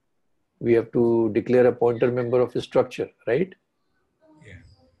PTR, we have to declare a pointer member of a structure, right? Yeah.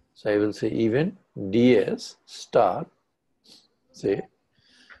 So I will say even ds star, say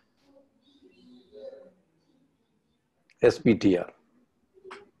SPTR,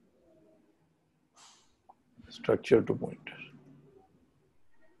 structure to pointer.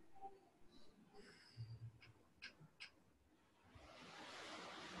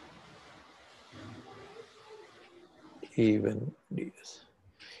 Even ds.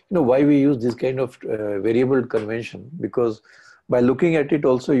 You know why we use this kind of variable convention? Because by looking at it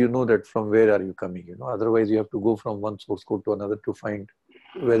also, you know that from where are you coming, you know, otherwise you have to go from one source code to another to find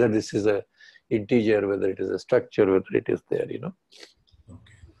whether this is a integer, whether it is a structure, whether it is there, you know. Okay.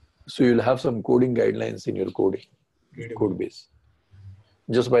 So you'll have some coding guidelines in your code base.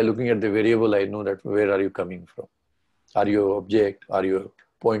 Just by looking at the variable, I know that where are you coming from. Are you an object? Are you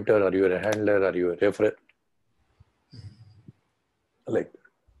a pointer? Are you a handler? Are you a reference? Like that.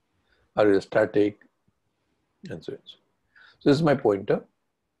 Are you a static? And so on. So this is my pointer.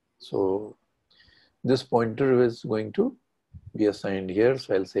 So this pointer is going to be assigned here.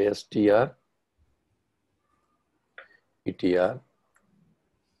 So I'll say str PTR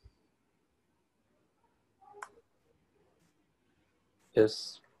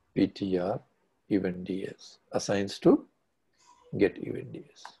SPTR event DS assigns to get event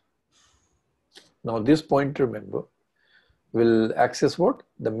DS. Now this pointer member will access what?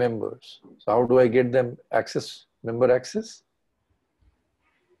 The members. So how do I get them access, member access?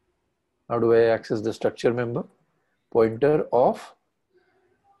 How do I access the structure member? Pointer of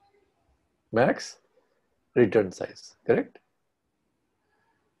max return size, correct?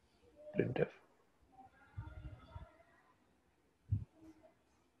 Printf.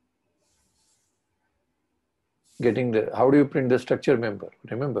 Getting the, how do you print the structure member?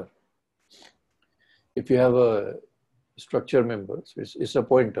 Remember, if you have a structure member, so it's a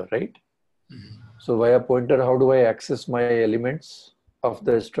pointer, right? Mm-hmm. So via pointer, how do I access my elements of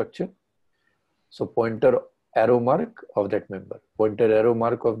the structure? So pointer arrow mark of that member, pointer arrow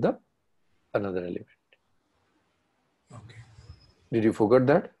mark of the another element. Okay. Did you forget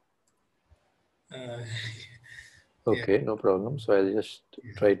that? Uh, Okay, no problem. So I'll just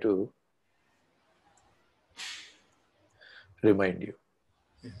try to remind you.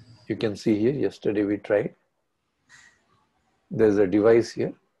 You can see here, yesterday we tried. There's a device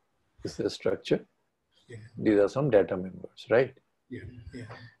here. This is a structure. Yeah. These are some data members, right? Yeah. Yeah.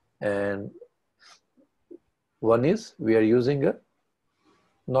 And one is we are using a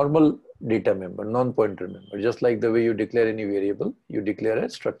normal data member, non-pointer member. Just like the way you declare any variable, you declare a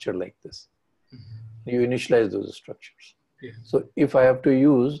structure like this. Mm-hmm. You initialize those structures. Yeah. So if I have to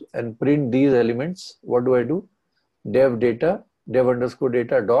use and print these elements, what do? Dev data, dev underscore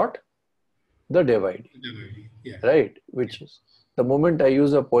data dot the dev ID. Yeah. Right? Which is the moment I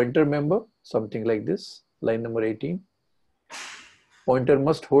use a pointer member, something like this, line number 18, pointer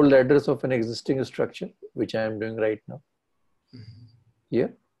must hold the address of an existing structure, which I am doing right now. Mm-hmm.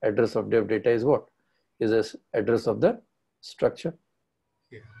 Here, address of dev data is what? Is the address of the structure.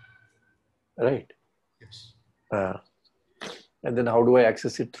 Yeah. Right? Yes. And then how do I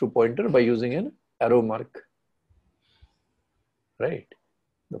access it through pointer? By using an arrow mark. Right?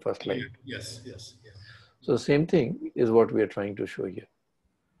 The first line. Yes. Yes. Yeah. So same thing is what we are trying to show here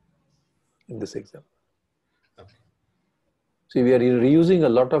in this example. Okay. See, we are reusing a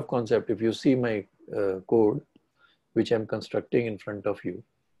lot of concept. If you see my code, which I'm constructing in front of you,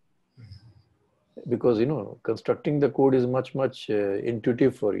 because, constructing the code is much, much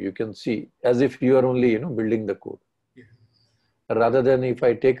intuitive for you. You can see as if you are only, building the code. Yeah. Rather than if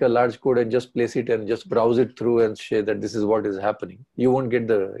I take a large code and just place it and just browse it through and say that this is what is happening, you won't get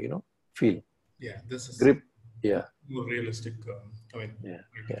the, feel. Yeah. This is Grip. Yeah. more realistic. Yeah.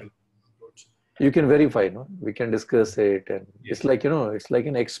 Approach. You can verify, no? We can discuss it. And Yeah. it's like, it's like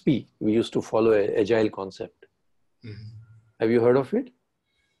an XP. We used to follow a agile concept. Mm-hmm. Have you heard of it?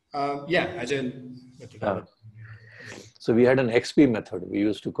 Yeah, agile method. So we had an XP method. We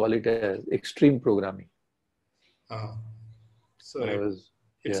used to call it as extreme programming. So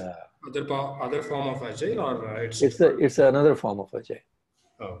it's yeah. other form of agile, or it's another form of agile.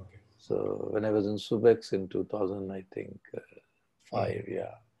 Oh, okay. So when I was in Subex in 2000, I think 5,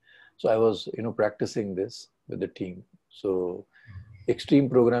 yeah. So I was, practicing this with the team. So extreme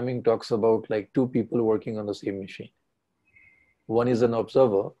programming talks about like two people working on the same machine. One is an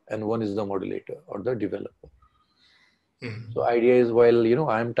observer and one is the modulator or the developer. Mm-hmm. So idea is while,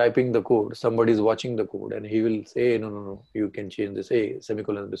 I'm typing the code, somebody is watching the code and he will say, no, you can change this. Hey,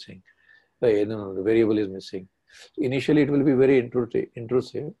 semicolon is missing. Hey, no, the variable is missing. So initially, it will be very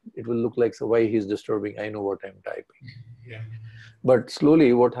intrusive. It will look like, so why he's disturbing? I know what I'm typing. Yeah. But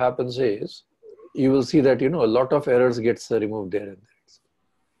slowly what happens is, you will see that, a lot of errors gets removed there and there.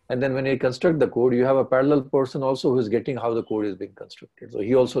 And then when you construct the code, you have a parallel person also who is getting how the code is being constructed. So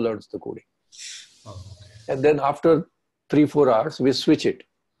he also learns the coding. Oh, okay. And then after 3-4 hours, we switch it.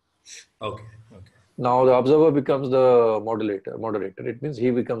 Okay. Okay. Now the observer becomes the moderator. It means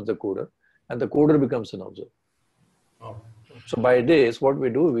he becomes the coder and the coder becomes an observer. Oh, okay. So by this, what we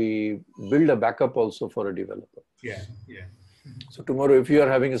do, we build a backup also for a developer. Yeah. Yeah. So tomorrow, if you are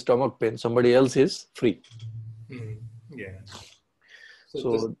having a stomach pain, somebody else is free. Mm-hmm. Yeah. So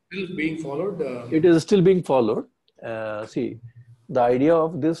So this is still being followed? It is still being followed. See, the idea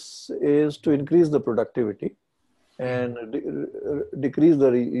of this is to increase the productivity and decrease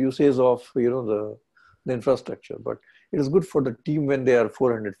the usage of, the infrastructure. But it is good for the team when they are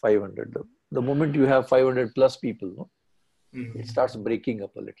 400, 500. The moment you have 500 plus people, no? It starts breaking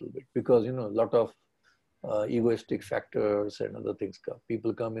up a little bit because, a lot of egoistic factors and other things come.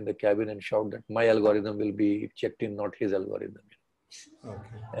 People come in the cabin and shout that my algorithm will be checked in, not his algorithm. Okay.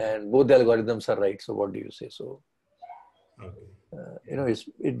 And both the algorithms are right. So what do you say? So, okay.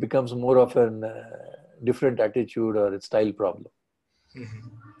 It becomes more of an different attitude or a style problem. Mm-hmm.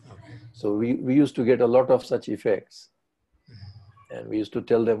 Okay. So we used to get a lot of such effects. And we used to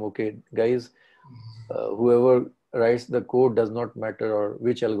tell them, okay, guys, whoever writes the code does not matter, or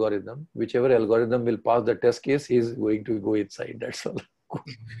which algorithm, whichever algorithm will pass the test case, he's going to go inside. That's all.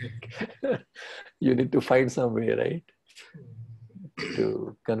 You need to find some way, right,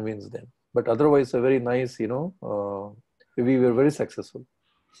 to convince them. But otherwise, a very nice, we were very successful.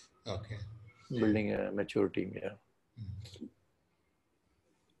 Okay. Building a mature team, yeah.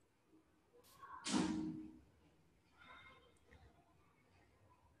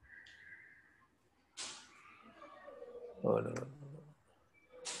 Oh, no.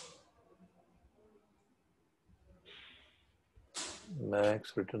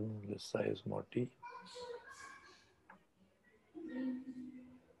 Max written this size Morty.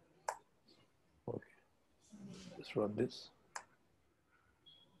 Okay, let's run this.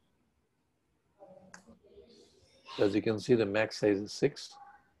 As you can see, the max size is 6,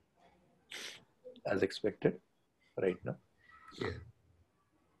 as expected right now. Yeah.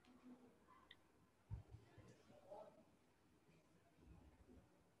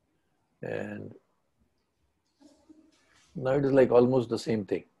 And now it is like almost the same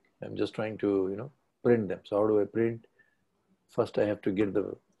thing. I'm just trying to, print them. So how do I print? First, I have to get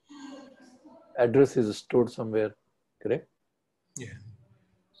the address is stored somewhere, correct? Yeah.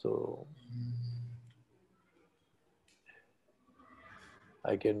 So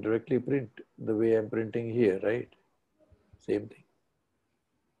I can directly print the way I'm printing here, right? Same thing.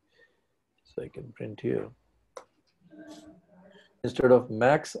 So I can print here. Instead of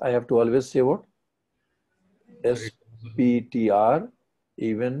max, I have to always say what? SPTR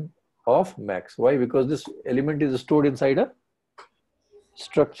even of max. Why? Because this element is stored inside a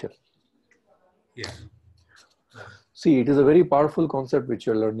structure. Yeah. See, it is a very powerful concept which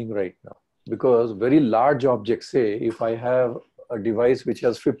you're learning right now, because very large objects, say if I have a device which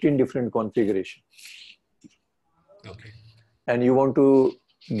has 15 different configurations, Okay. and you want to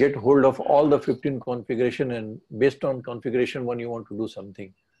get hold of all the 15 configuration, and based on configuration 1 you want to do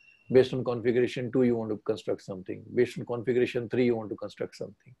something, based on configuration 2 you want to construct something, based on configuration 3 you want to construct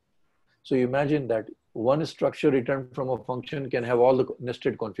something. So you imagine that one structure returned from a function can have all the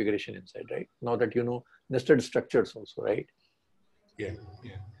nested configuration inside, right? Now that you know nested structures also, right? Yeah.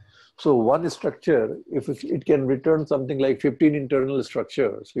 Yeah. So one structure, if it can return something like 15 internal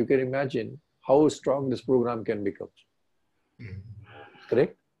structures, you can imagine how strong this program can become.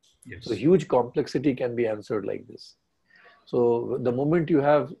 Correct? Yes. So huge complexity can be answered like this. So the moment you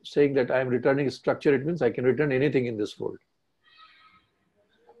have saying that I'm returning a structure, it means I can return anything in this world.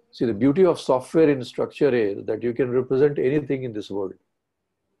 See, the beauty of software in structure is that you can represent anything in this world.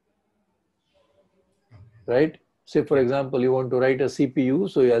 Right? Say, for example, you want to write a CPU,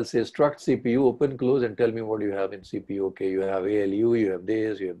 so I'll say struct CPU, open, close, and tell me what you have in CPU. Okay, you have ALU, you have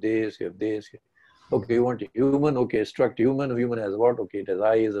this, you have this, you have this. Okay, you want a human, okay, struct human. Human has what? Okay, it has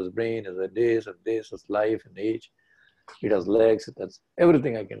eyes, has brain, has this, has life and age. It has legs, that's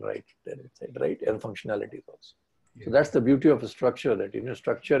everything I can write there inside, right? And functionalities also. So that's the beauty of a structure, that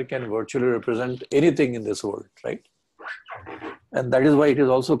structure can virtually represent anything in this world, right? And that is why it is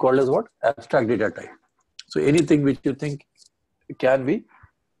also called as what? Abstract data type. So anything which you think can be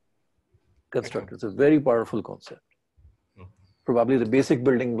constructed. It's a very powerful concept. Probably the basic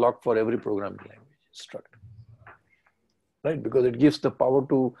building block for every programming language, struct. Right? Because it gives the power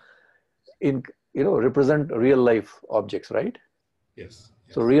to represent real life objects, right? Yes.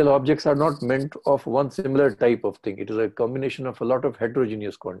 So real objects are not meant of one similar type of thing. It is a combination of a lot of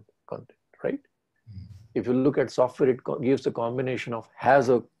heterogeneous content, right? If you look at software, it gives a combination of has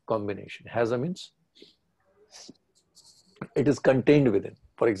a combination. Has a means it is contained within.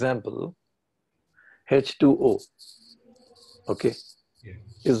 For example, H2O, okay,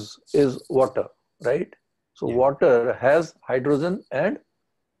 is water, right? So water has hydrogen and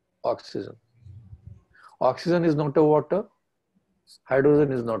oxygen. Oxygen is not a water.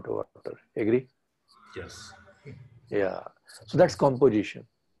 Hydrogen is not a water. Agree? Yes. Yeah. So that's composition.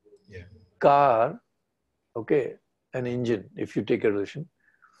 Yeah. Car, okay, an engine, if you take a relation,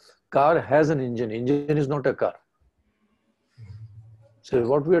 car has an engine. Engine is not a car. So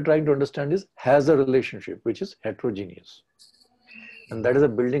what we are trying to understand is has a relationship which is heterogeneous. And that is a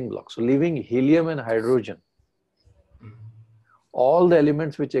building block. So leaving helium and hydrogen, all the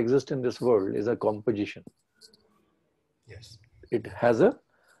elements which exist in this world is a composition. Yes. It has a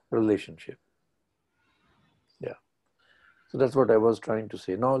relationship. Yeah. So that's what I was trying to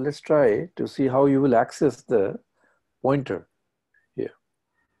say. Now let's try to see how you will access the pointer here.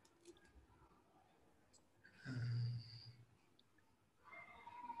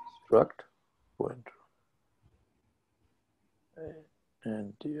 Struct pointer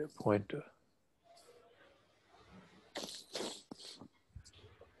and pointer.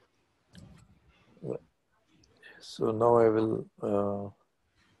 So now I will,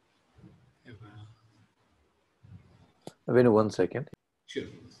 wait 1 second. Sure.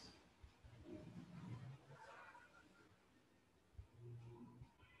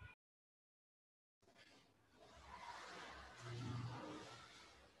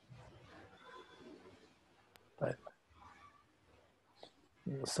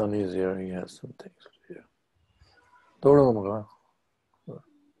 Sun is here, he has some things here. Todo mga.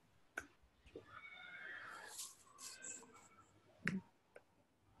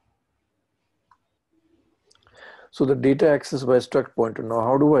 So the data access by struct pointer. Now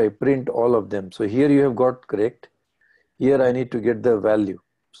how do I print all of them? So here you have got correct. Here I need to get the value.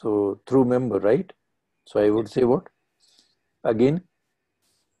 So through member, right? So I would say what? Again,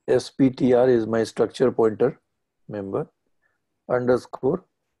 SPTR is my structure pointer member underscore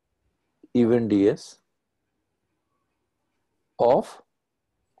event ds of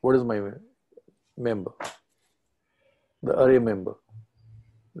what is my member? The array member.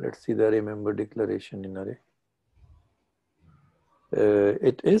 Let's see the array member declaration in array.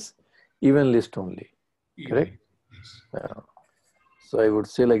 It is even list only, correct? Yes. So I would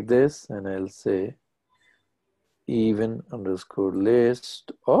say like this, and I'll say even underscore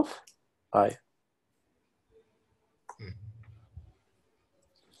list of I.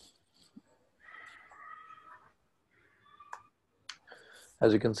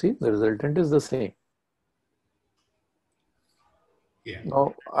 As you can see, the resultant is the same. Yeah.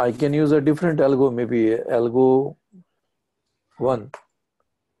 Now I can use a different algo, maybe algo 1.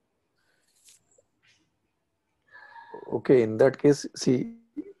 Okay, in that case, see,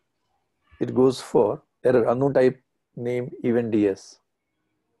 it goes for error unknown type name event ds.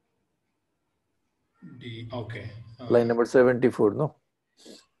 Okay. Line number 74, no?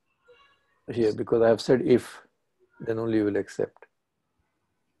 Here, because I have said if, then only you will accept.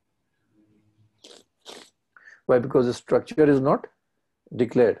 Why? Because the structure is not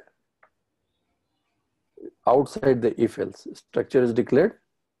declared outside the if else. Structure is declared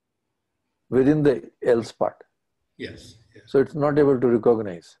within the else part. Yes. Yes. So it's not able to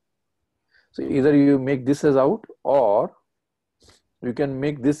recognize. So either you make this as out, or you can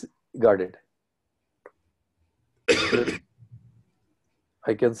make this guarded.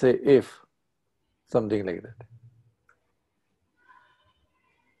 I can say if, something like that.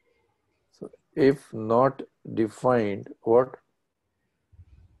 So if not defined, what?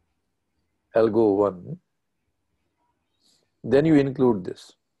 Algo 1, then you include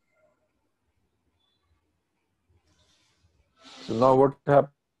this. So now what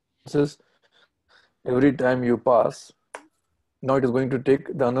happens is, every time you pass, now it is going to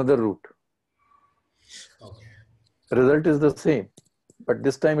take the another route. Okay. Result is the same, but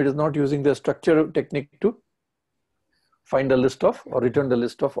this time it is not using the structure technique to find the list of or return the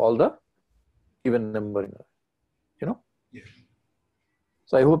list of all the even number, you know. Yeah.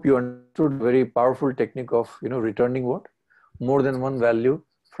 So I hope you understood very powerful technique of, you know, returning what? More than one value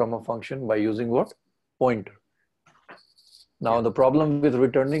from a function by using what? Pointer. Now the problem with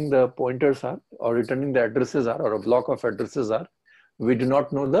returning the pointers are, or returning the addresses are, or a block of addresses are, we do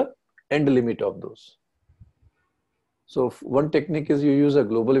not know the end limit of those. So one technique is you use a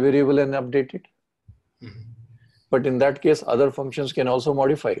global variable and update it. Mm-hmm. But in that case, other functions can also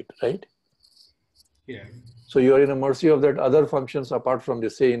modify it, right? Yeah. So you are in a mercy of that other functions apart from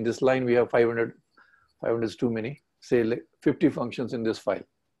this. Say in this line, we have 500, 500 is too many, say like 50 functions in this file.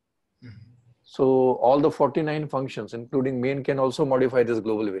 Mm-hmm. So all the 49 functions, including main, can also modify this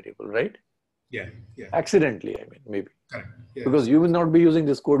global variable, right? Yeah. Yeah. Accidentally, I mean, maybe. Correct. Yes. Because you will not be using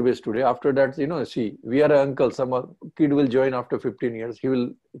this code base today. After that, you know, see, we are an uncle. Some kid will join after 15 years. He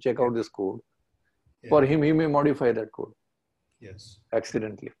will check out this code. Yeah. For him, he may modify that code. Yes.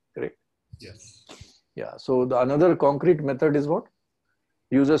 Accidentally, correct? Yes. Yeah. So the another concrete method is what?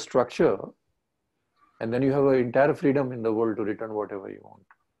 Use a structure, and then you have an entire freedom in the world to return whatever you want,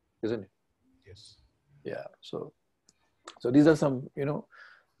 isn't it? Yes. Yeah. So these are some, you know,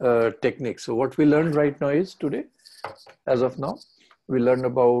 techniques. So what we learned right now is today, as of now, we learned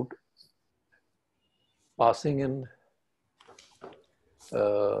about passing in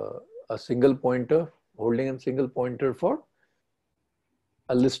a single pointer, holding a single pointer for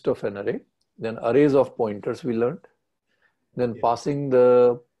a list of an array. Then arrays of pointers we learned. Then passing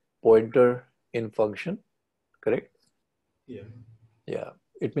the pointer in function, correct? Yeah. Yeah.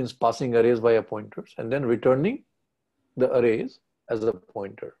 It means passing arrays via pointers and then returning the arrays as a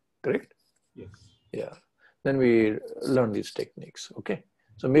pointer, correct? Yes. Yeah. Then we learn these techniques. Okay.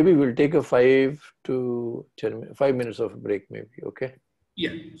 So maybe we'll take a 5 to 5 minutes of break, maybe. Okay.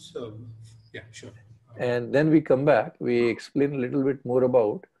 Yeah. So, yeah, sure. And then we come back, we explain a little bit more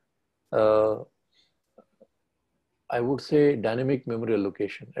about I would say dynamic memory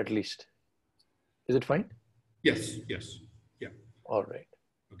allocation at least. Is it fine? Yes, yes. Yeah. All right.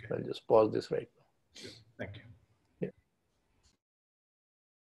 Okay. I'll just pause this right now. Sure. Thank you. Yeah.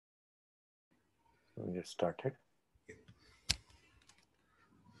 Let me get started.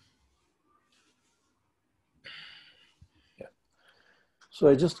 Yeah. So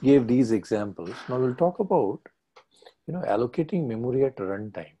I just gave these examples. Now we'll talk about, allocating memory at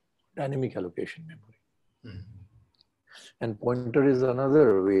runtime, dynamic allocation memory. Mm-hmm. And pointer is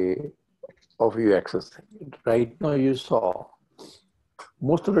another way of you accessing it. Right now you saw,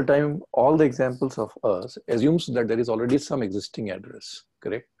 most of the time, all the examples of us assumes that there is already some existing address,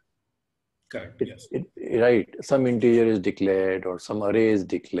 correct? Correct, yes. Right, some integer is declared or some array is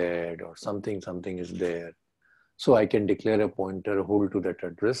declared or something is there. So I can declare a pointer, hold to that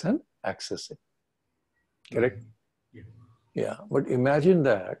address and access it, correct? Yeah. Yeah, but imagine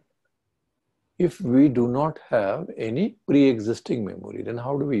that if we do not have any pre-existing memory, then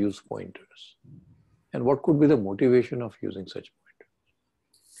how do we use pointers? And what could be the motivation of using such pointers?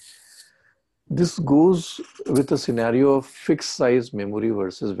 This goes with a scenario of fixed size memory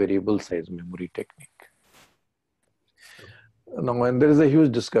versus variable size memory technique. Now, and there is a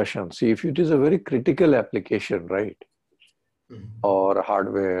huge discussion. See, if it is a very critical application, right? Or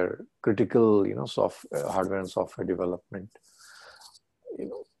hardware, critical, hardware and software development,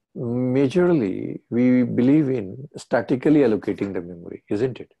 majorly we believe in statically allocating the memory,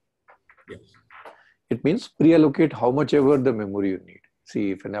 isn't it? Yes. It means pre-allocate how much ever the memory you need.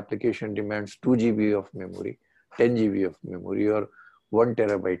 See, if an application demands 2 GB of memory, 10 GB of memory, or 1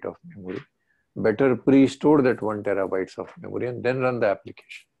 terabyte of memory, better pre-store that 1 terabytes of memory and then run the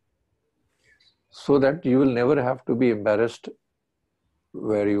application. So that you will never have to be embarrassed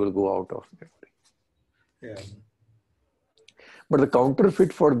where you will go out of memory. Yeah. But the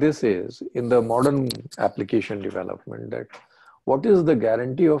counterfeit for this is, in the modern application development, that what is the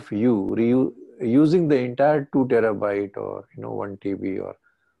guarantee of you using the entire 2 terabyte or 1 TB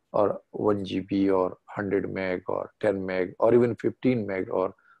or 1 GB or 100 meg or 10 meg or even 15 meg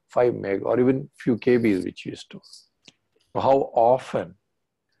or 5 meg or even few KBs which you store? How often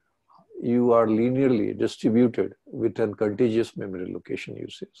you are linearly distributed with a contiguous memory location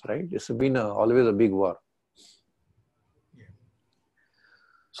usage, right? It's been always a big war. Yeah.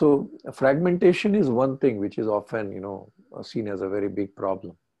 So fragmentation is one thing which is often, seen as a very big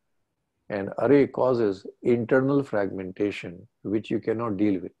problem. And array causes internal fragmentation, which you cannot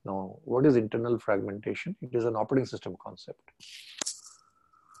deal with. Now, what is internal fragmentation? It is an operating system concept.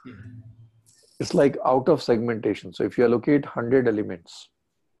 It's like out of segmentation. So if you allocate 100 elements,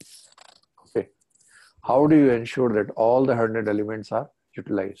 okay, how do you ensure that all the 100 elements are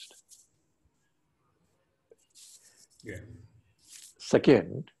utilized? Yeah.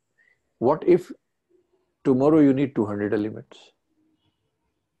 Second, what if tomorrow you need 200 elements?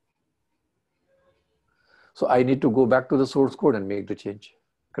 So I need to go back to the source code and make the change,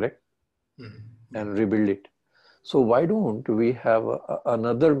 correct? And rebuild it. So why don't we have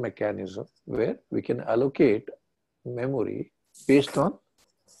another mechanism where we can allocate memory based on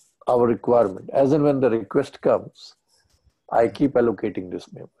our requirement? As and when the request comes, I keep allocating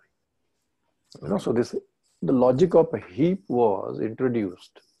this memory. So the logic of a heap was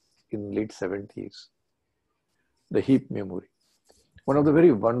introduced in late 70s. The heap memory, one of the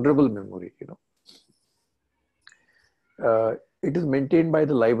very vulnerable memory, it is maintained by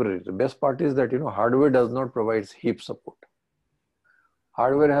the library. The best part is that, hardware does not provide heap support.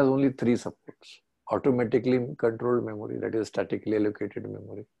 Hardware has only 3 supports: automatically controlled memory, that is statically allocated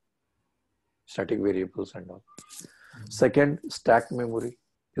memory, static variables and all. Second, stacked memory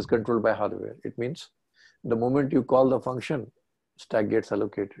is controlled by hardware. It means the moment you call the function, stack gets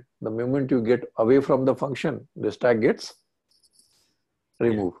allocated. The moment you get away from the function, the stack gets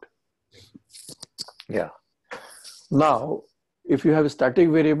removed. Yeah. Now, if you have a static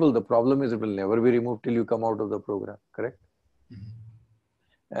variable, the problem is it will never be removed till you come out of the program, correct?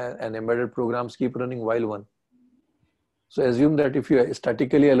 And embedded programs keep running while one. So assume that if you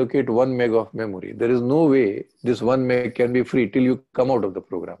statically allocate 1 meg of memory, there is no way this 1 meg can be free till you come out of the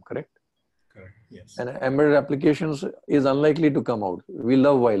program, correct? Correct, yes. And embedded applications is unlikely to come out. We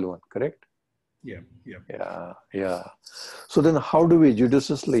love while one, correct? Yeah. So then how do we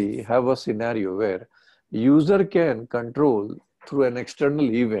judiciously have a scenario where user can control through an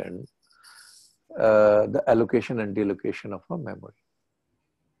external event the allocation and deallocation of a memory?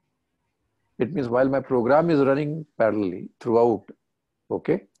 It means while my program is running parallelly throughout,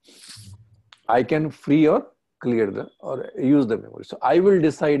 okay, I can free or clear or use the memory. So I will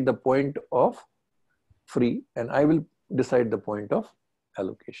decide the point of free and I will decide the point of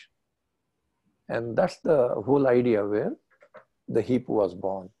allocation. And that's the whole idea where the heap was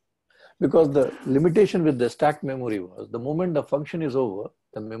born. Because the limitation with the stacked memory was the moment the function is over,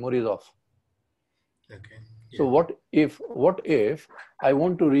 the memory is off. Okay. Yeah. So what if I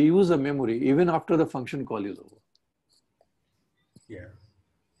want to reuse a memory even after the function call is over? Yeah.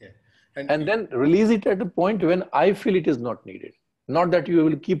 Yeah. And then release it at a point when I feel it is not needed. Not that you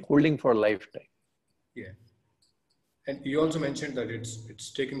will keep holding for a lifetime. Yeah. And you also mentioned that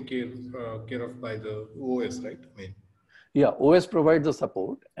it's taken care of by the OS, right? I mean, Yeah, OS provides the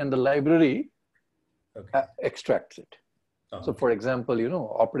support and the library okay. extracts it. Oh, So okay. for example,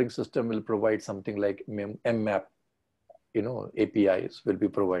 operating system will provide something like mmap, APIs will be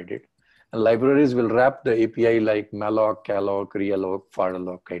provided. And libraries will wrap the API like malloc, calloc, realloc,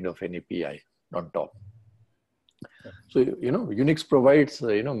 faralloc kind of an API on top. So, Unix provides,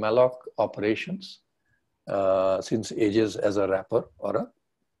 malloc operations since ages as a wrapper or a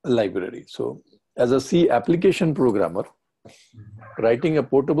library. So as a C application programmer, writing a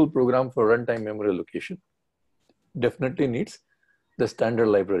portable program for runtime memory allocation definitely needs the standard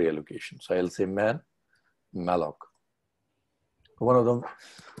library allocation. So I'll say man, malloc. One of the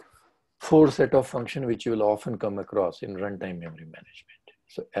 4 set of function which you will often come across in runtime memory management.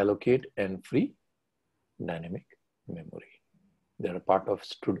 So allocate and free dynamic memory. They're a part of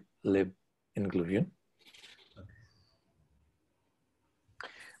std_lib inclusion.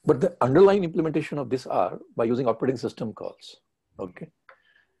 But the underlying implementation of this are by using operating system calls. Okay.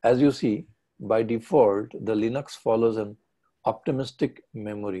 As you see, by default, the Linux follows an optimistic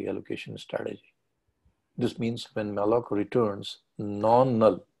memory allocation strategy. This means when malloc returns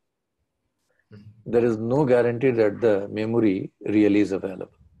non-null, there is no guarantee that the memory really is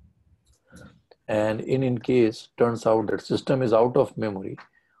available. And in case turns out that system is out of memory,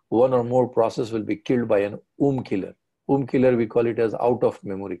 one or more process will be killed by an killer. Killer, we call it as out of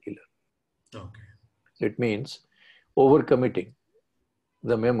memory killer. Okay. It means overcommitting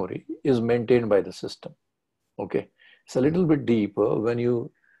the memory is maintained by the system. Okay. It's a little bit deeper when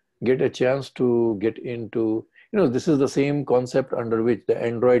you get a chance to get into, this is the same concept under which the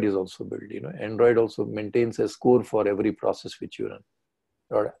Android is also built. Android also maintains a score for every process which you run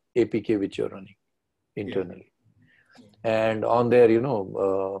or APK which you're running internally. Yeah. And on their,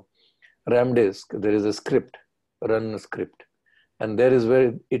 RAM disk, there is a script, run script. And there is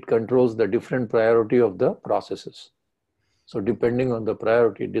where it controls the different priority of the processes. So depending on the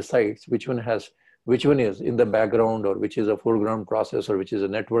priority, it decides which one is in the background, or which is a foreground process, or which is a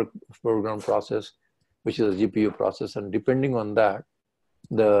network foreground process, which is a GPU process. And depending on that,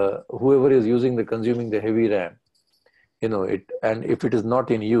 whoever is consuming the heavy RAM, and if it is not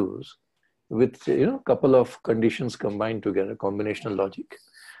in use, with couple of conditions combined together, combinational logic,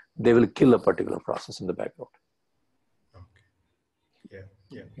 they will kill a particular process in the background. Okay.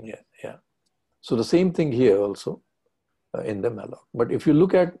 Yeah. So the same thing here also in the malloc. But if you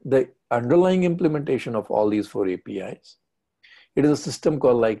look at the underlying implementation of all these 4 APIs, it is a system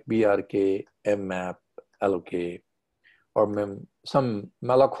called like brk, mmap, allocate, or some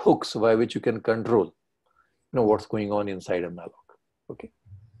malloc hooks by which you can control what's going on inside a malloc. Okay.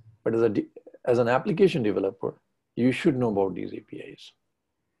 But as an application developer, you should know about these APIs.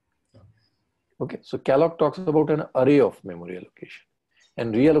 Okay. So calloc talks about an array of memory allocation,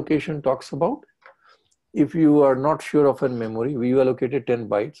 and reallocation talks about if you are not sure of a memory, we allocated 10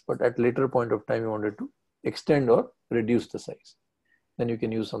 bytes, but at later point of time you wanted to extend or reduce the size, then you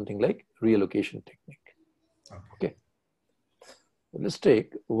can use something like reallocation technique. Okay. Let's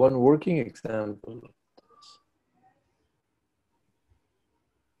take one working example of this.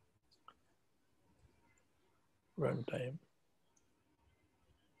 Runtime.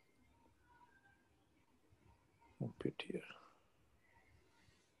 Put here.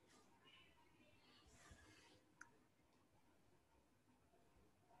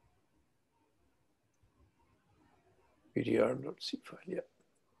 ptr.c file, yeah.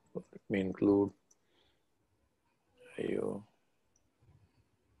 Let me include IO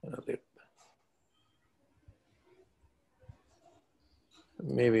and a lib.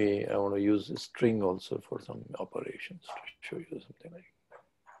 Maybe I want to use a string also for some operations to show you something like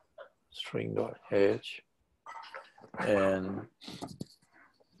string.h. And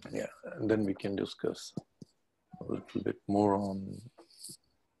yeah, and then we can discuss a little bit more on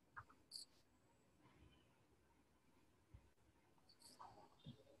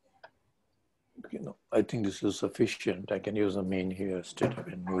I think this is sufficient. I can use a main here instead of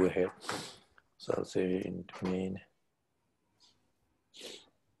and move ahead. So I'll say int main.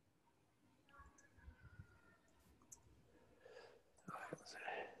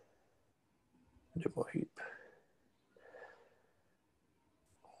 Demo heap.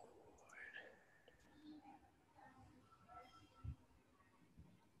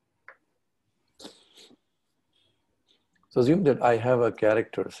 So assume that I have a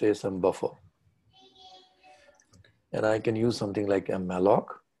character, say some buffer, and I can use something like a malloc.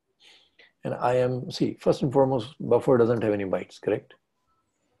 And I am, see, first and foremost, buffer doesn't have any bytes, correct?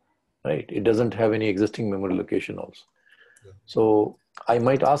 Right? It doesn't have any existing memory location also. Yeah. So I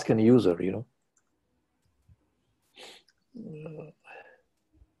might ask an user,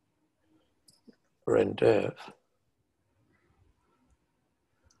 printf,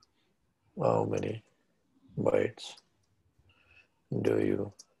 how many bytes do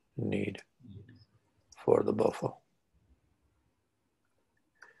you need for the buffer?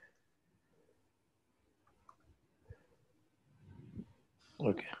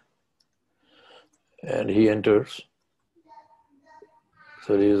 Okay. And he enters.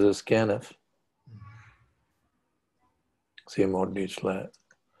 So he uses scanf. CMOD needs flat.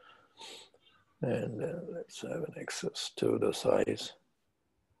 And let's have an access to the size.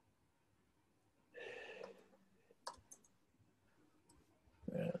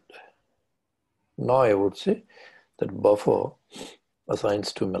 And now I would say that buffer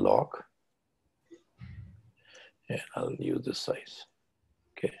assigns to malloc. And I'll use this size.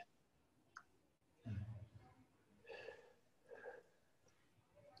 Okay.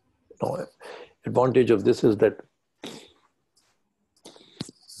 Now, advantage of this is that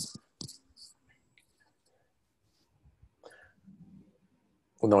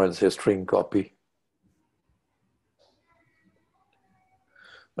now I'll say string copy.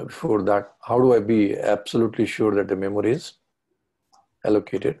 But before that, how do I be absolutely sure that the memory is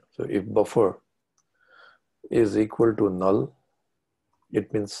allocated? So if buffer is equal to null,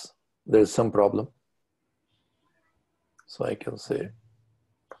 it means there is some problem. So I can say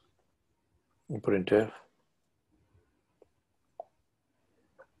printf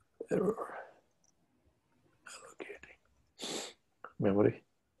error allocating memory.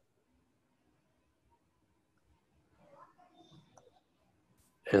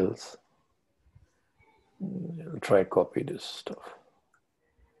 Else, I'll try copy this stuff.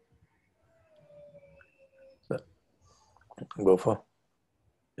 So, buffer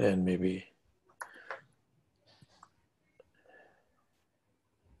and maybe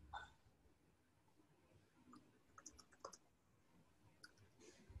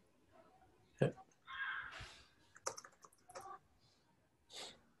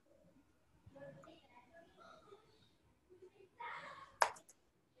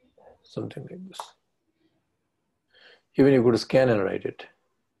something like this. Even you could scan and write it.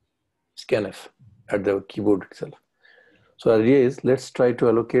 Scanf at the keyboard itself. So the idea is let's try to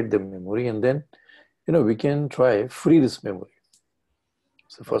allocate the memory and then we can try free this memory.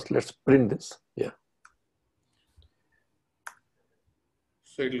 So first let's print this. Yeah.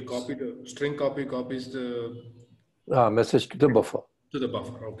 So it will copy the string copies the message to the buffer. To the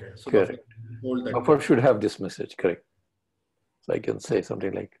buffer. Okay. So correct. Buffer hold that. Buffer should have this message, correct. So I can say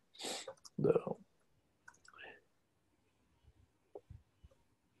something like the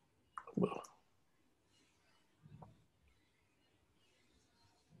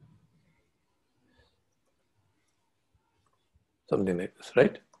something like this,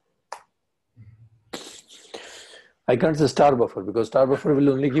 right? I can't say star buffer because star buffer will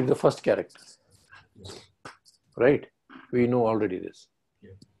only give the first character, right? We know already this.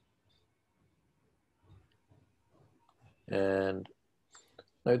 Yeah. And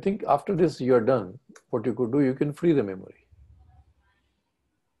I think after this you're done, what you could do, you can free the memory.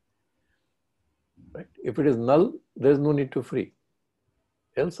 Right? If it is null, there's no need to free.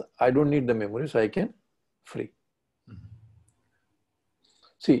 Else I don't need the memory, so I can free.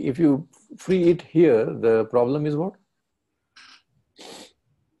 See, if you free it here, the problem is what?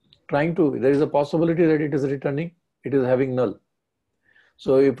 There is a possibility that it is returning, it is having null.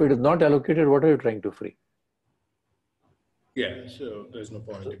 So if it is not allocated, what are you trying to free? Yeah, so there's no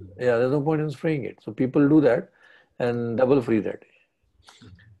point. Yeah, there's no point in freeing it. So people do that and double free that.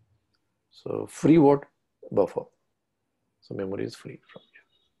 So free what? Buffer. So memory is free from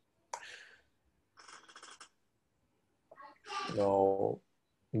you. Now,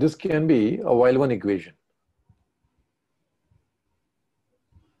 this can be a while one equation.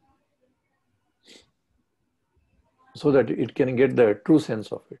 So that it can get the true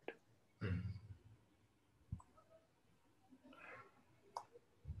sense of it.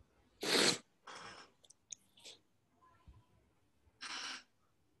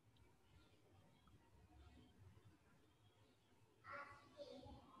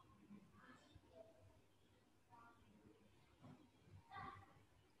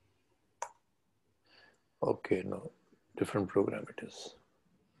 Okay, no, different program it is.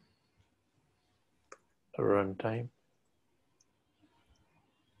 Runtime.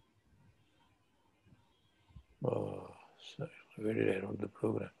 Sorry, where did I write the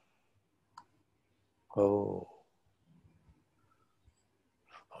program? Oh,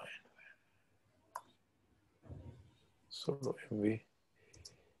 fine. Sudo mv.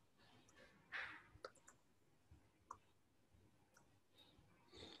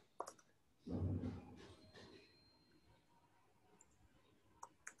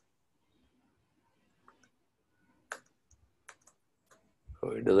 Oh,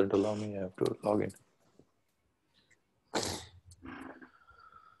 it doesn't allow me. I have to log in.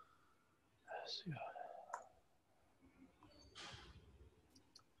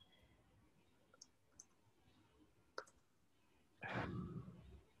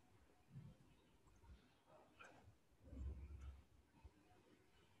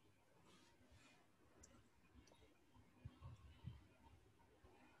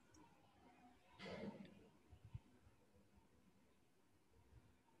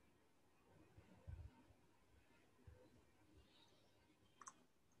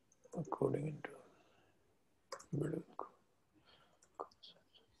 Coding into build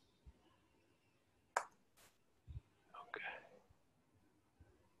concept. Okay.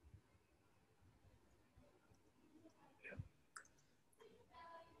 Yeah.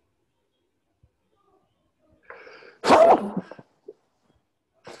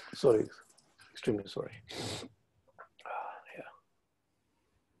 Sorry, extremely sorry. Yeah.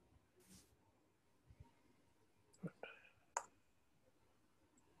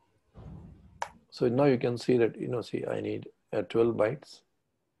 So now you can see that, see, I need 12 bytes.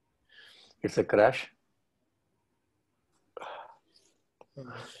 It's a crash.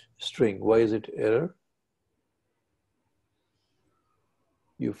 String. Why is it error?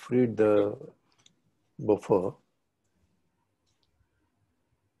 You freed the buffer.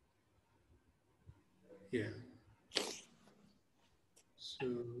 Yeah. So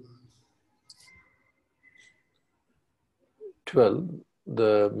 12,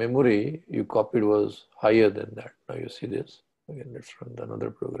 the memory you copied was higher than that. Now you see this. Again, let's run another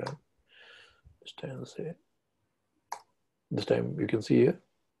program. This time you can see here.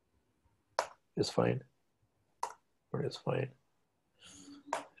 It's fine. But it's fine.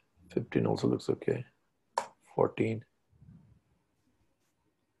 15 also looks okay. 14.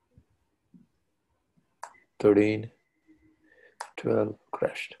 13. 12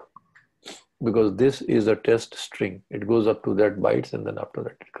 crashed. Because this is a test string. It goes up to that bytes and then after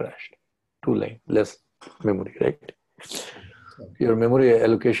that it crashed. 2 line, less memory, right? Your memory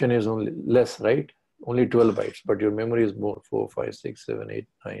allocation is only less, right? Only 12 bytes, but your memory is more, 4, 5, 6, 7, 8,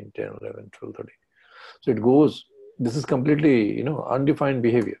 9, 10, 11, 12, 13. So it goes, this is completely, undefined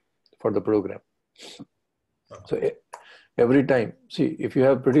behavior for the program. So every time, see, if you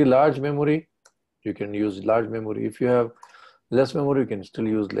have pretty large memory, you can use large memory. If you have less memory, you can still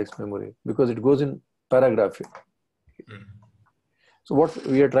use less memory because it goes in paragraph. So what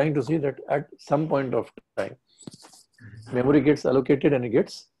we are trying to see that at some point of time, memory gets allocated and it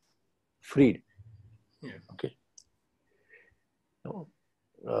gets freed. yeah. Okay.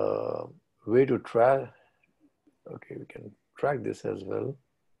 Way to track. Okay, we can track this as well.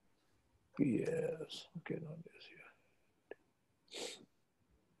 Yes. Okay, not this here.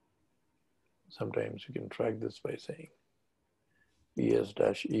 Sometimes we can track this by saying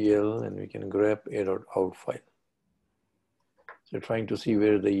ps-el and we can grab a.out file. So trying to see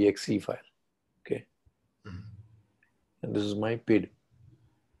where the exe file. Okay. And this is my PID.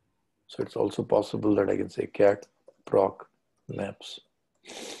 So it's also possible that I can say cat proc maps.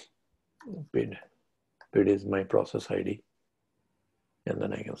 PID. PID is my process ID. And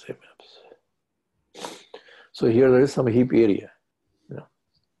then I can say maps. So here there is some heap area.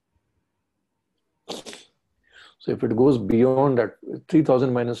 So if it goes beyond that,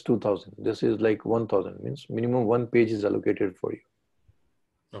 3000 minus 2000, this is like 1000, means minimum one page is allocated for you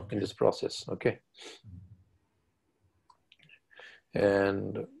in this process. Okay.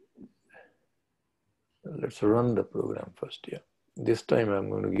 And let's run the program first. Yeah. This time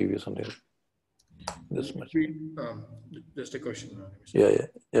I'm going to give you something this much. Just a question. Yeah,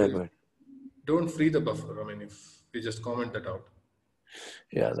 go ahead. Don't free the buffer. I mean, if we just comment that out.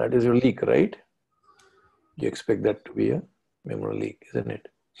 Yeah, that is your leak, right? You expect that to be a memory leak, isn't it?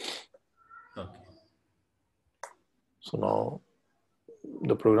 Okay. So now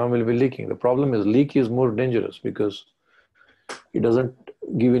the program will be leaking. The problem is leak is more dangerous because it doesn't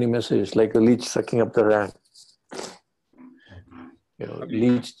give any message, like a leech sucking up the RAM.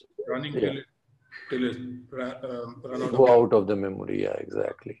 Leech running till it run out go out of the memory. Yeah,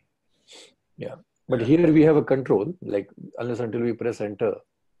 exactly. Yeah. But here we have a control, like unless until we press enter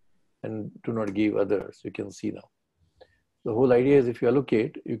and do not give others, you can see now. The whole idea is if you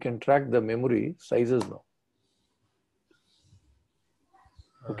allocate, you can track the memory sizes now.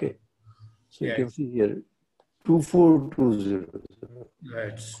 Okay. So you Yeah. can see here 24200.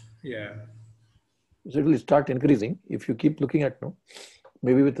 That's, yeah. So it will start increasing. If you keep looking at, no,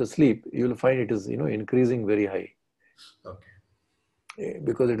 maybe with the sleep, you will find it is, increasing very high. Okay.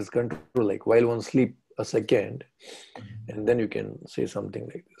 Because it is control, like while one sleep a second, and then you can say something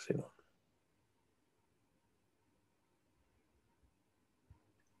like this.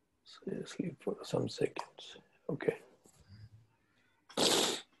 Say sleep for some seconds. Okay.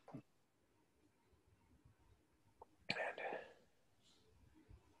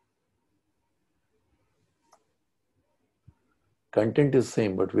 Content is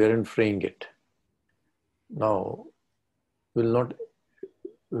same, but we aren't fraying it. Now, we'll not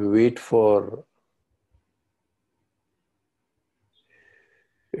wait for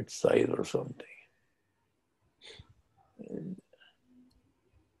its size or something.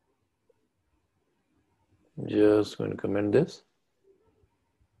 Just going to comment this.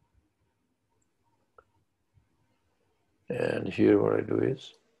 And here what I do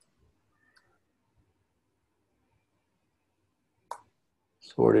is,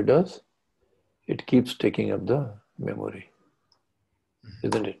 so what it does, it keeps taking up the memory,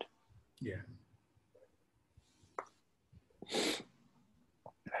 isn't it? Yeah.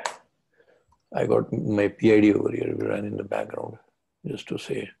 I got my PID over here, we ran in the background, just to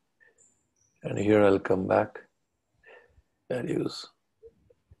say. And here I'll come back and use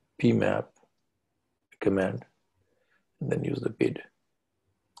pmap command, and then use the PID.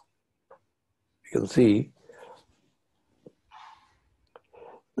 You can see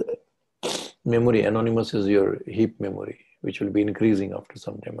the memory anonymous is your heap memory, which will be increasing after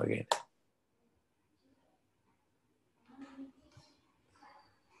some time again.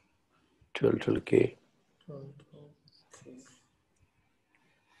 $12K.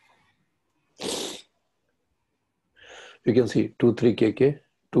 You can see 23KK,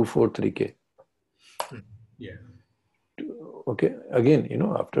 243K. Yeah. Okay, again,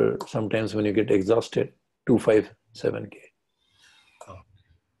 after sometimes when you get exhausted, 257K. Oh.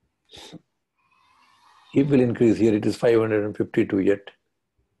 Heap will increase. Here it is 552 yet.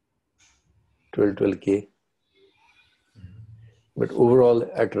 12K. But overall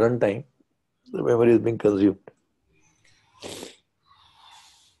at runtime, the memory is being consumed.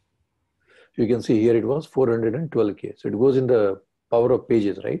 You can see here it was 412K. So it goes in the power of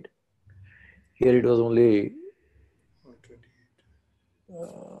pages, right? Here it was only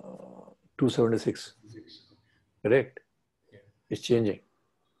 276. Correct? Yeah. It's changing.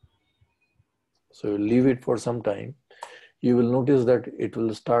 So you leave it for some time. You will notice that it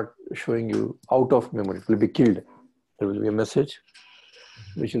will start showing you out of memory. It will be killed. There will be a message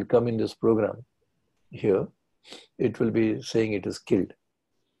which will come in this program here. It will be saying it is killed.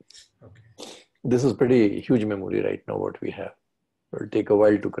 Okay. This is pretty huge memory right now, what we have. It will take a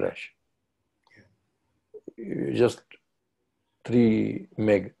while to crash. Yeah. Just 3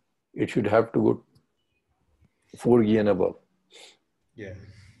 meg. It should have to go 4G and above. Yeah.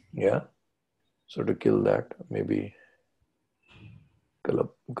 Yeah. So to kill that, maybe a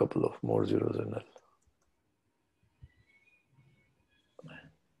couple of more zeros and null.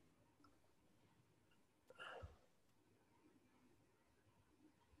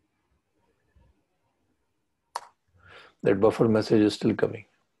 That buffer message is still coming.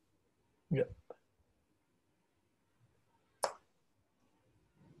 Yeah.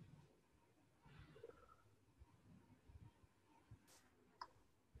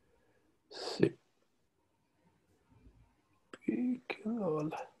 See. All.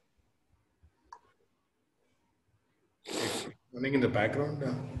 Running in the background.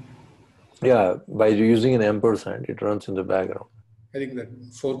 Yeah, by using an ampersand, it runs in the background. I think that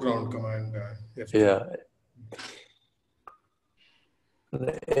foreground command. Yeah.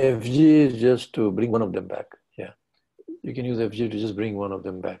 The FG is just to bring one of them back. Yeah. You can use FG to just bring one of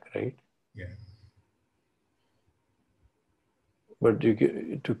them back, right? Yeah. But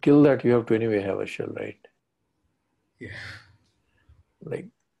to kill that, you have to anyway have a shell, right? Yeah. Like,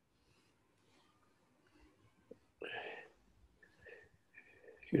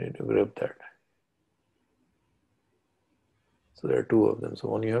 you need to grab that. So there are two of them. So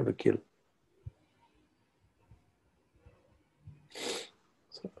one you have to kill.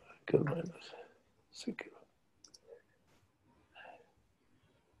 So kill minus secure.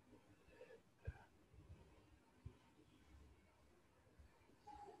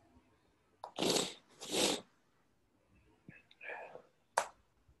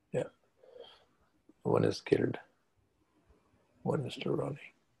 Yeah. One is killed. One is still running.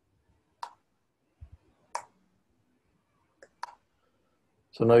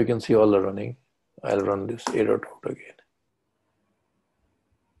 So now you can see all the running. I'll run this A.out again.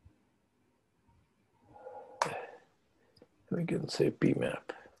 we can say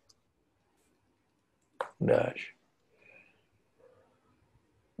pmap dash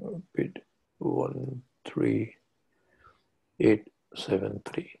bit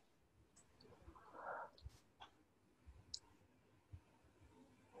 13873.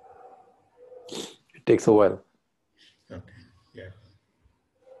 It takes a while. Okay. Yeah.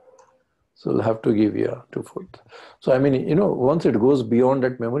 So we'll have to give you 2/4. So I mean, once it goes beyond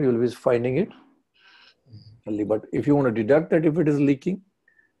that memory, you'll be finding it. But if you want to deduct that if it is leaking,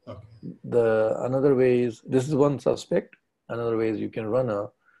 Okay. another way is, this is one suspect. Another way is you can run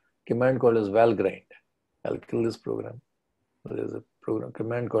a command called as valgrind. I'll kill this program. There's a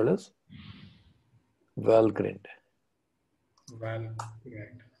command called as valgrind.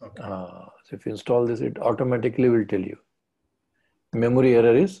 Valgrind. Okay. So if you install this, it automatically will tell you memory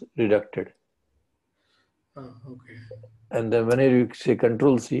error is reducted. Okay. And then whenever you say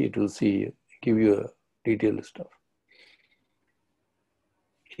Control C, it will give you a detailed stuff.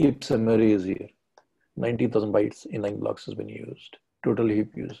 Heap summary is here. 90,000 bytes in 9 blocks has been used. Total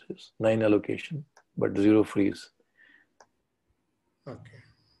heap uses 9 allocation, but 0 freeze. Okay.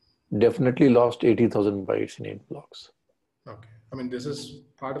 Definitely lost 80,000 bytes in 8 blocks. Okay. I mean, this is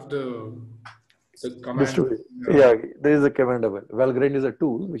part of the command. Yeah, there is a command available. Valgrind is a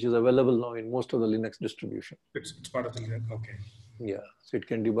tool which is available now in most of the Linux distribution. It's part of the Linux. Okay. Yeah, so it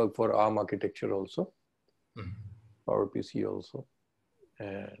can debug for ARM architecture also, PowerPC also,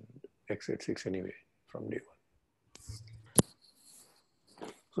 and x86 anyway from day one.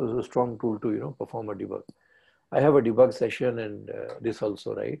 So it's a strong tool to perform a debug. I have a debug session and this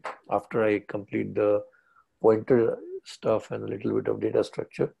also, right? After I complete the pointer stuff and a little bit of data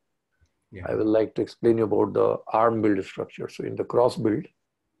structure, I will like to explain you about the ARM build structure. So in the cross build,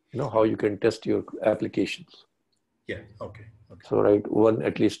 how you can test your applications. Yeah. Okay. Okay. So one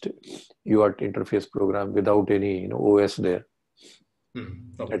at least UART interface program without any OS there.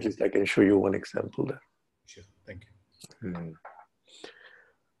 Okay. At least I can show you one example there. Sure. Thank you.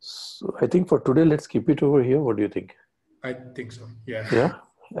 So I think for today, let's keep it over here. What do you think? I think so. Yeah.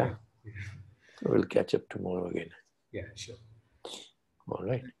 Yeah. So we'll catch up tomorrow again. Yeah. Sure. All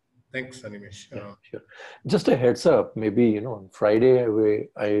right. Thanks, Animesh. Sure. Just a heads up, maybe on Friday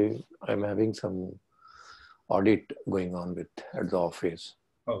I'm having some audit going on at the office.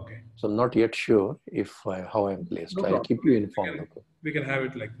 Okay. So I'm not yet sure how I'm placed. No, I'll keep you informed. We can have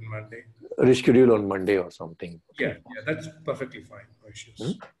it like Monday. Reschedule on Monday or something. Okay. Yeah, that's perfectly fine. No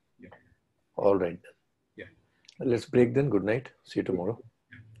issues. Yeah. All right then. Yeah. Let's break then. Good night. See you tomorrow.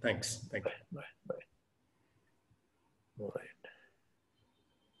 Thanks. Thank you. Bye.